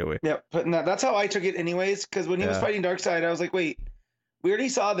 Anyway. Yeah, that's how I took it anyways, because when he was fighting Darkseid, I was like, wait, we already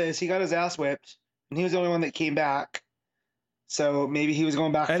saw this. He got his ass whipped, and he was the only one that came back. So maybe he was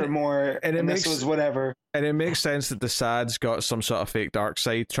going back for more, and this was whatever. And it makes sense that the Sad's got some sort of fake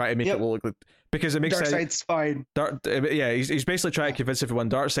Darkseid, trying to make it look like... Because it makes sense. Darkseid's fine. He's basically trying to convince everyone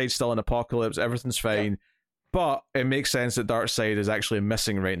Darkseid's still in Apocalypse, everything's fine. But it makes sense that Darkseid is actually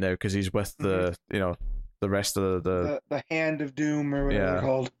missing right now because he's with the rest of the Hand of Doom or whatever they're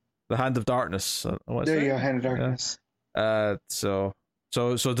called. The Hand of Darkness. There you go, Hand of Darkness. So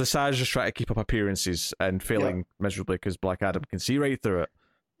the Sad's just trying to keep up appearances and failing miserably because Black Adam can see right through it.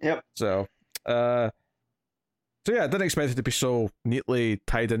 Yep. So I didn't expect it to be so neatly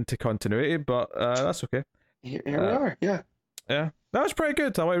tied into continuity, but that's okay. Here we are, yeah. Yeah, that was pretty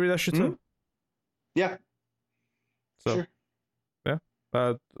good. I want to read that shit too. Yeah. So, sure. Yeah.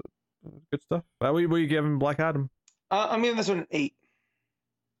 Good stuff. What are you giving Black Adam? I'm giving this one an 8.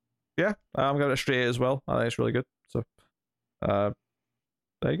 Yeah, I'm giving it a straight 8 as well. I think it's really good. So, there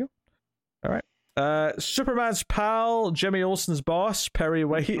you go. All right. Superman's pal, Jimmy Olsen's boss, Perry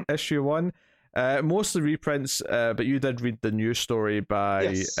White, issue 1. Mostly reprints, but you did read the news story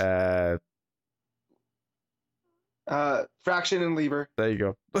by Fraction and Lieber. There you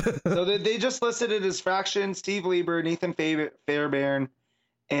go. So they just listed it as Fraction, Steve Lieber, Nathan Fairbairn,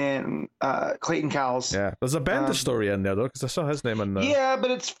 and Clayton Cowles. Yeah, there's a Bendis story in there though, because I saw his name in there. Yeah, but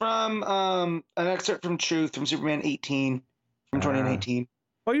it's from an excerpt from Truth from Superman 18 from 2019.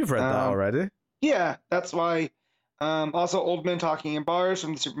 Oh, you've read that already? Yeah, that's why. Also, Old Men Talking in Bars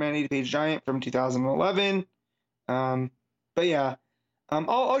from the Superman 80-page Giant from 2011. But yeah,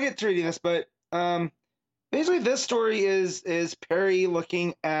 I'll get to reading this, but basically this story is Perry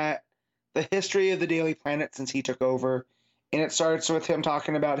looking at the history of the Daily Planet since he took over, and it starts with him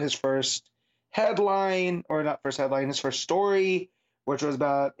talking about his first headline, or not first headline, his first story, which was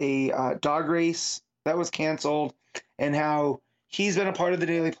about a dog race that was canceled, and how he's been a part of the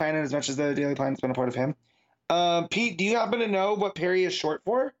Daily Planet as much as the Daily Planet's been a part of him. Pete, do you happen to know what Perry is short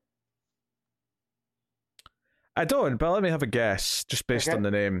for? I don't, but let me have a guess, just based on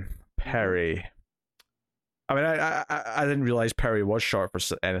the name Perry. I mean, I didn't realize Perry was short for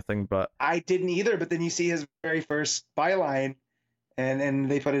anything, but I didn't either. But then you see his very first byline, and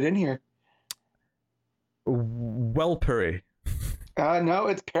they put it in here. Will Perry. No,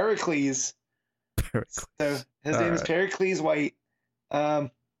 it's Pericles. Pericles. So his name is Pericles White.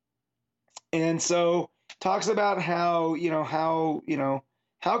 And so talks about how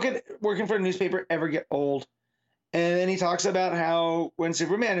could working for a newspaper ever get old? And then he talks about how when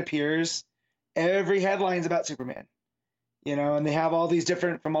Superman appears, every headline's about Superman. And they have all these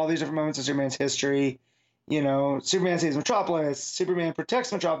different moments of Superman's history. Superman saves Metropolis, Superman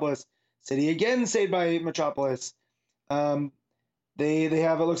protects Metropolis, city again saved by Metropolis. They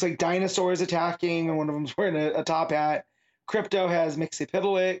have, it looks like dinosaurs attacking, and one of them's wearing a top hat. Krypto has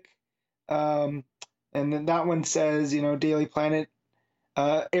Mixie-Pitalik. And then that one says, Daily Planet,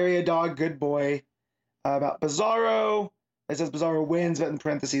 area dog, good boy. About Bizarro, it says Bizarro wins, but in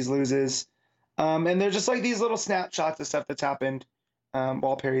parentheses loses. And they're just like these little snapshots of stuff that's happened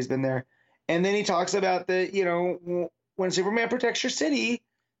while Perry's been there. And then he talks about that, when Superman protects your city,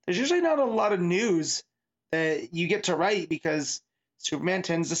 there's usually not a lot of news that you get to write because Superman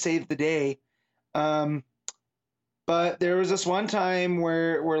tends to save the day. But there was this one time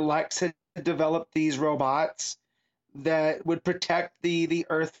where Lex had developed these robots that would protect the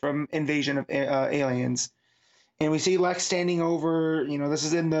Earth from invasion of aliens. And we see Lex standing over, this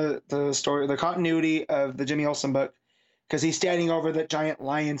is in the story, the continuity of the Jimmy Olsen book, because he's standing over that giant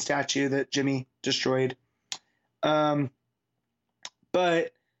lion statue that Jimmy destroyed. But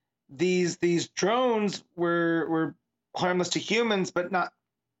these drones were harmless to humans, but not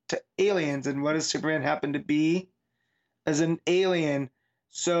to aliens. And what does Superman happen to be? As an alien.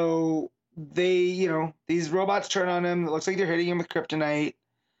 So they, these robots turn on him. It looks like they're hitting him with kryptonite.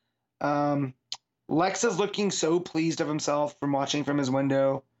 Lex is looking so pleased of himself from watching from his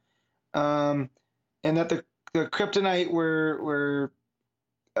window. And that the kryptonite were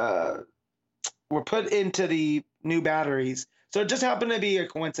were put into the new batteries. So it just happened to be a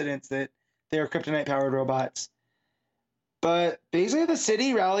coincidence that they were kryptonite powered robots. But basically, the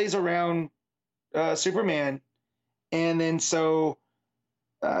city rallies around Superman, and then so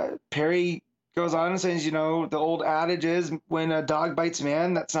Perry goes on and says, the old adage is when a dog bites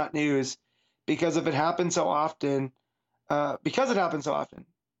man, that's not news, because if it happens so often, because it happens so often.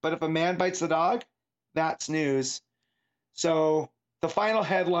 But if a man bites the dog, that's news. So the final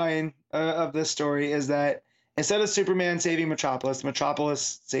headline of this story is that instead of Superman saving Metropolis,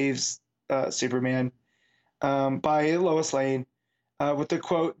 Metropolis saves Superman by Lois Lane with the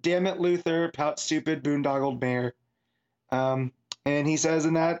quote, "Damn it, Luthor, pout stupid boondoggled mayor." And he says,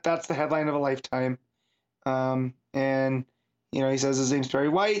 and that's the headline of a lifetime. And, he says his name's Perry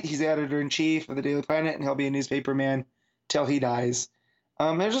White. He's the editor-in-chief of the Daily Planet, and he'll be a newspaper man till he dies.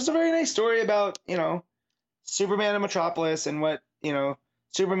 There's just a very nice story about, Superman and Metropolis and what,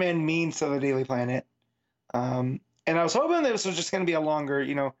 Superman means to the Daily Planet. And I was hoping that this was just going to be a longer,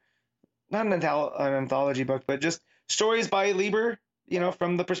 not an anthology book, but just stories by Lieber,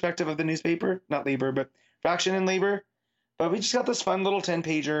 from the perspective of the newspaper. Not Lieber, but Fraction and Lieber. But we just got this fun little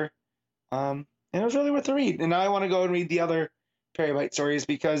 10-pager, and it was really worth the read. And now I want to go and read the other Perry White stories,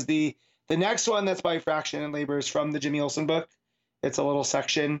 because the next one that's by Fraction and Lieber is from the Jimmy Olsen book. It's a little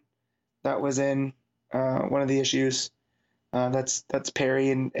section that was in one of the issues. That's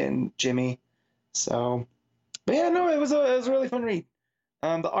Perry and Jimmy. So, but yeah, no, it was a really fun read.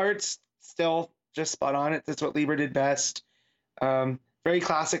 The art's still just spot on. It's what Lieber did best. Very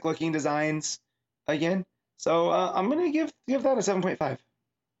classic looking designs again. So I'm gonna give that a 7.5.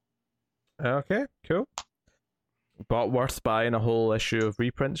 Okay, cool. But worth buying a whole issue of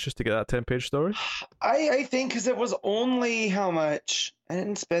reprints just to get that 10-page story? I think because it was only how much? I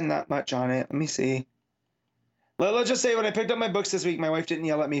didn't spend that much on it. Let me see. Let's just say when I picked up my books this week, my wife didn't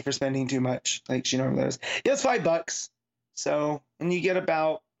yell at me for spending too much, like she normally does. Yeah, it's $5. So, and you get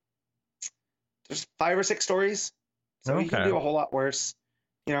about there's 5 or 6 stories, so you can do a whole lot worse.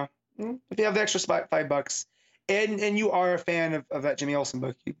 If you have the extra $5, and you are a fan of that Jimmy Olsen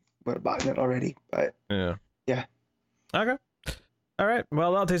book, you would have bought it already. But yeah. Okay. All right.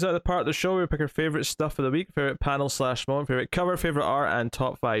 Well, that takes out the part of the show. We pick our favorite stuff of the week, favorite panel/moment, favorite cover, favorite art, and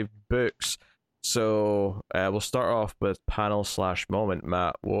top 5 books. So we'll start off with panel/moment.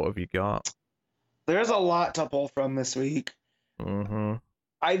 Matt, what have you got? There's a lot to pull from this week. Mm-hmm.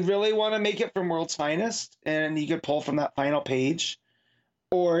 I really want to make it from World's Finest, and you could pull from that final page,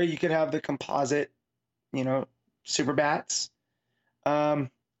 or you could have the composite, Super Bats. The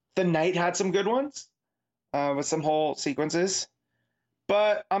Knight had some good ones with some whole sequences,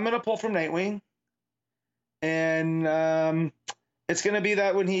 but I'm gonna pull from Nightwing, and it's gonna be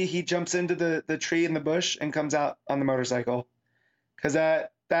that when he jumps into the tree in the bush and comes out on the motorcycle, because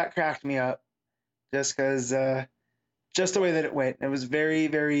that cracked me up, just because just the way that it went. It was very,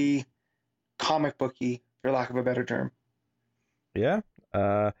 very comic booky, for lack of a better term. Yeah.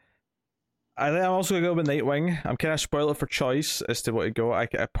 I think I'm also going to go with Nightwing. I'm kind of spoiled for choice as to what to go.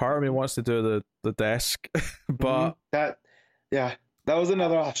 A part of me wants to do the desk, but... That was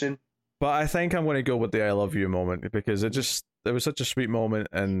another option. But I think I'm going to go with the I love you moment, because it was such a sweet moment,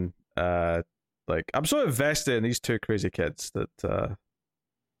 and I'm so invested in these two crazy kids that...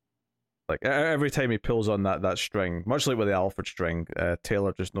 every time he pulls on that string, much like with the Alfred string,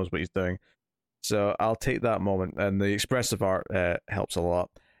 Taylor just knows what he's doing. So I'll take that moment, and the expressive art helps a lot.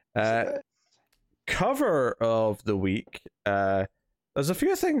 Cover of the week. There's a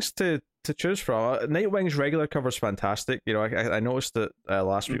few things to choose from. Nightwing's regular cover is fantastic. I noticed that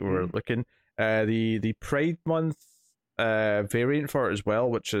last week we were looking. The Pride Month variant for it as well,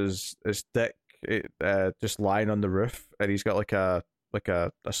 which is Dick just lying on the roof, and he's got like a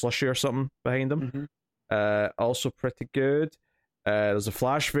slushie or something behind him. Also pretty good. There's a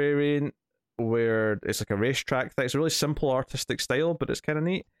Flash variant where it's like a racetrack thing. It's a really simple artistic style, but it's kind of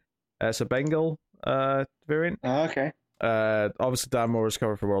neat. It's a Bengal variant. Okay. Obviously Dan Moore's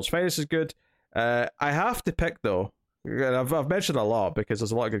cover for World's Finest is good. I have to pick though, and I've mentioned a lot because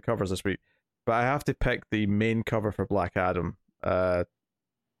there's a lot of good covers this week, but I have to pick the main cover for Black Adam. I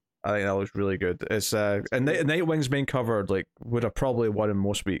think that looks really good. It's and Nightwing's main cover would have probably won in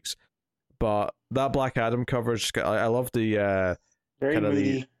most weeks, but that Black Adam cover just got, I love the very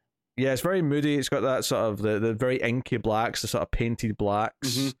moody. It's very moody. It's got that sort of the very inky blacks, the sort of painted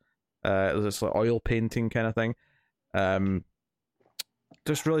blacks. It's like oil painting kind of thing.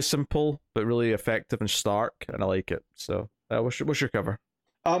 Just really simple but really effective and stark, and I like it. So what's your cover?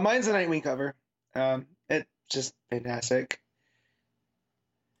 Mine's a Nightwing cover. It's just fantastic.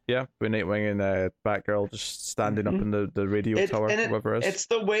 Yeah, with Nightwing and Batgirl just standing up in the radio tower, whatever it is. It's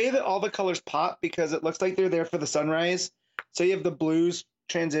the way that all the colors pop because it looks like they're there for the sunrise. So you have the blues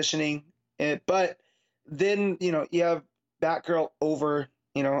transitioning, but then you have Batgirl over,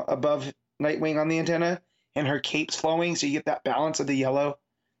 above Nightwing on the antenna, and her cape's flowing, so you get that balance of the yellow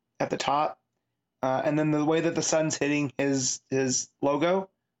at the top, and then the way that the sun's hitting his logo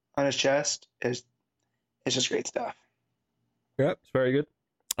on his chest it's just great stuff. Yeah, it's very good.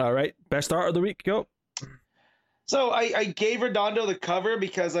 All right, best art of the week, go. So I gave Redondo the cover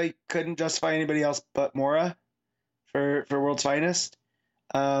because I couldn't justify anybody else but Mora for World's Finest.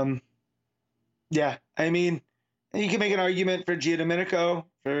 Yeah, I mean, you can make an argument for Giandomenico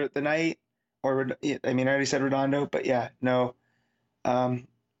for the night, or I already said Redondo, but yeah, no,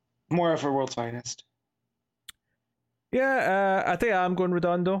 Mora for World's Finest. Yeah, I think I'm going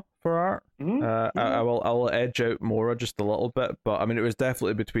Redondo for art. Mm-hmm. I will edge out Mora just a little bit, but I mean it was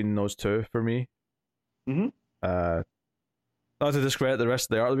definitely between those two for me. Mm-hmm. Not to discredit the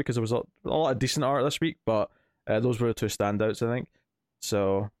rest of the art because there was a lot of decent art this week, but those were the two standouts, I think.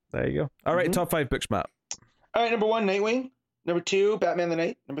 So there you go. All right, top 5 books, Matt. All right, number 1, Nightwing. Number 2, Batman the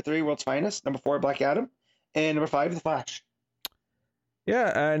Knight. Number 3, World's Finest. Number 4, Black Adam. And number 5, The Flash.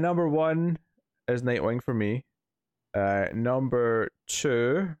 Yeah, number 1 is Nightwing for me. Number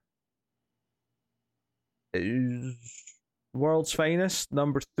 2 is World's Finest.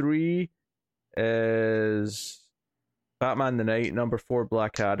 Number 3 is Batman the Knight. Number 4,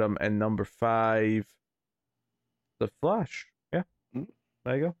 Black Adam. And number 5, The Flash. Yeah,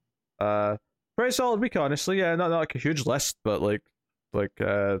 there you go. Pretty solid week, honestly. Yeah, not like a huge list, but I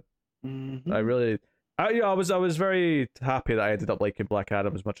really, I was very happy that I ended up liking Black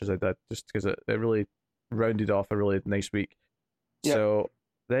Adam as much as I did, just because it really rounded off a really nice week. Yep. So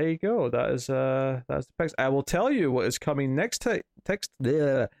there you go. That's the picks. I will tell you what is coming next week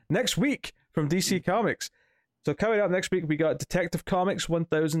from DC Comics. So coming up next week, we got Detective Comics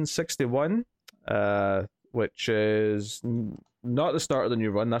 1061, which is not the start of the new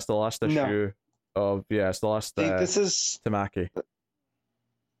run. That's the last issue of it's the last. This is Tamaki.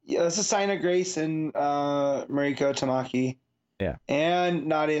 Yeah, this is Sina Grace and Mariko Tamaki. Yeah, and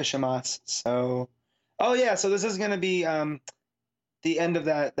Nadia Shamas. So, so this is going to be the end of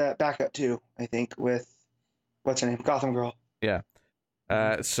that backup too. I think with what's her name, Gotham Girl. Yeah.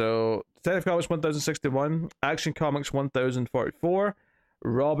 So Detective Comics 1061, Action Comics 1044,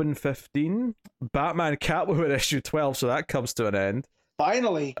 Robin 15, Batman Catwoman issue 12. So that comes to an end.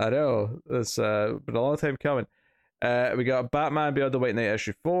 Finally. I know. It's been a long time coming. We got Batman Beyond the White Knight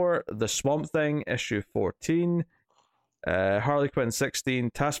issue 4, The Swamp Thing issue 14, Harley Quinn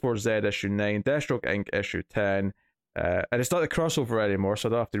 16, Task Force Z issue 9, Deathstroke Inc. issue 10. And it's not the crossover anymore, so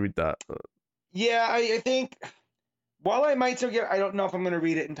I don't have to read that. Yeah, I think while I might still I don't know if I'm going to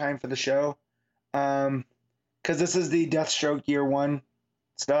read it in time for the show. Because this is the Deathstroke year 1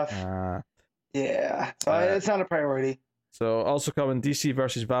 stuff. Yeah, so it's not a priority. So also coming DC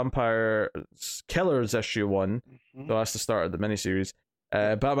versus Vampire Killers issue 1. Mm-hmm. So that's the start of the miniseries.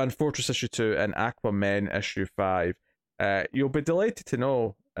 Batman Fortress issue 2 and Aquaman issue 5. You'll be delighted to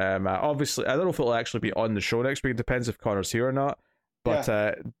know. Obviously, I don't know if it'll actually be on the show next week. It depends if Connor's here or not.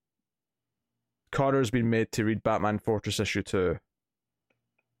 But Connor's been made to read Batman Fortress issue 2.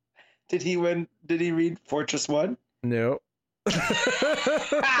 Did he win? Did he read Fortress 1? No.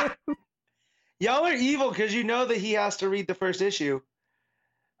 Y'all are evil because you know that he has to read the first issue.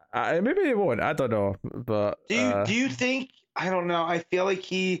 Maybe he won't. I don't know. But do you think? I don't know. I feel like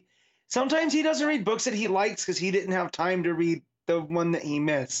sometimes he doesn't read books that he likes because he didn't have time to read the one that he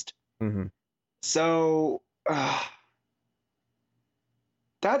missed. Mm-hmm. So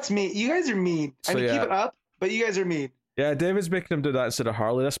that's mean. You guys are mean. So, keep it up, but you guys are mean. Yeah, David's making him do that instead of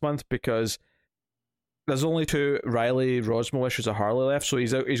Harley this month because there's only 2 Riley Rosmo issues of Harley left, so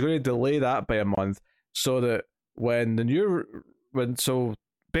he's going to delay that by a month so that when the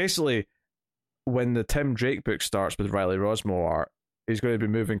Tim Drake book starts with Riley Rosmo art, he's going to be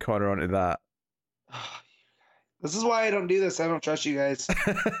moving Connor onto that. This is why I don't do this. I don't trust you guys.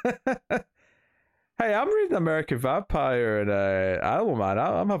 Hey, I'm reading American Vampire and Animal Man.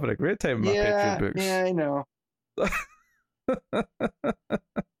 I'm having a great time with my Patreon books. Yeah, I know.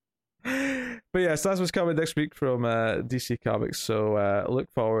 But yes, that's what's coming next week from DC Comics, so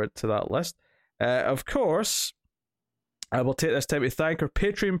look forward to that list. Of course, I will take this time to thank our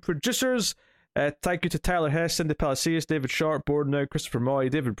Patreon producers. Thank you to Tyler Hess, Cindy Palacios, David Sharp, Borden, Christopher Moy,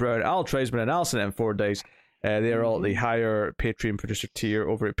 David Brown, Al Treisman, and Alison M. Fordyce. They are all at the higher Patreon producer tier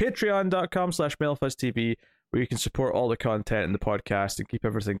over at patreon.com/MailFuzzTV, where you can support all the content in the podcast and keep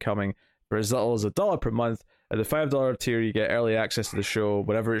everything coming For as little as $1 per month. At the $5 tier, you get early access to the show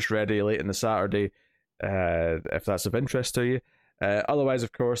whenever it's ready late in the Saturday, if that's of interest to you. Otherwise,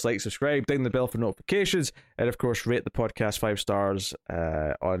 of course, like, subscribe, ding the bell for notifications, and of course, rate the podcast 5 stars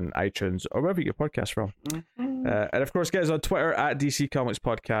on iTunes or wherever you get your podcast from. Mm-hmm. And of course, get us on Twitter at DC Comics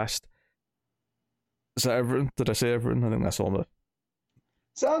Podcast. Is that everything? Did I say everything? I think that's all the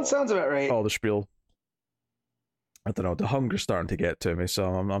Sounds about right. all the spiel. I don't know. The hunger's starting to get to me, so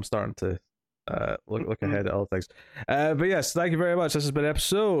I'm starting to look ahead at all things. But yes, thank you very much. This has been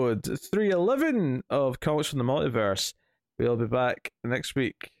episode 311 of Comics from the Multiverse. We'll be back next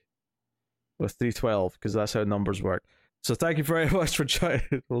week with 312 because that's how numbers work. So thank you very much for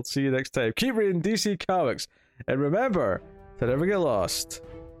joining. We'll see you next time. Keep reading DC Comics, and remember to never get lost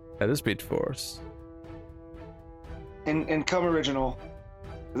in the Speed Force. And Come Original.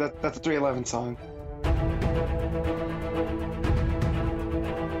 That's a 311 song.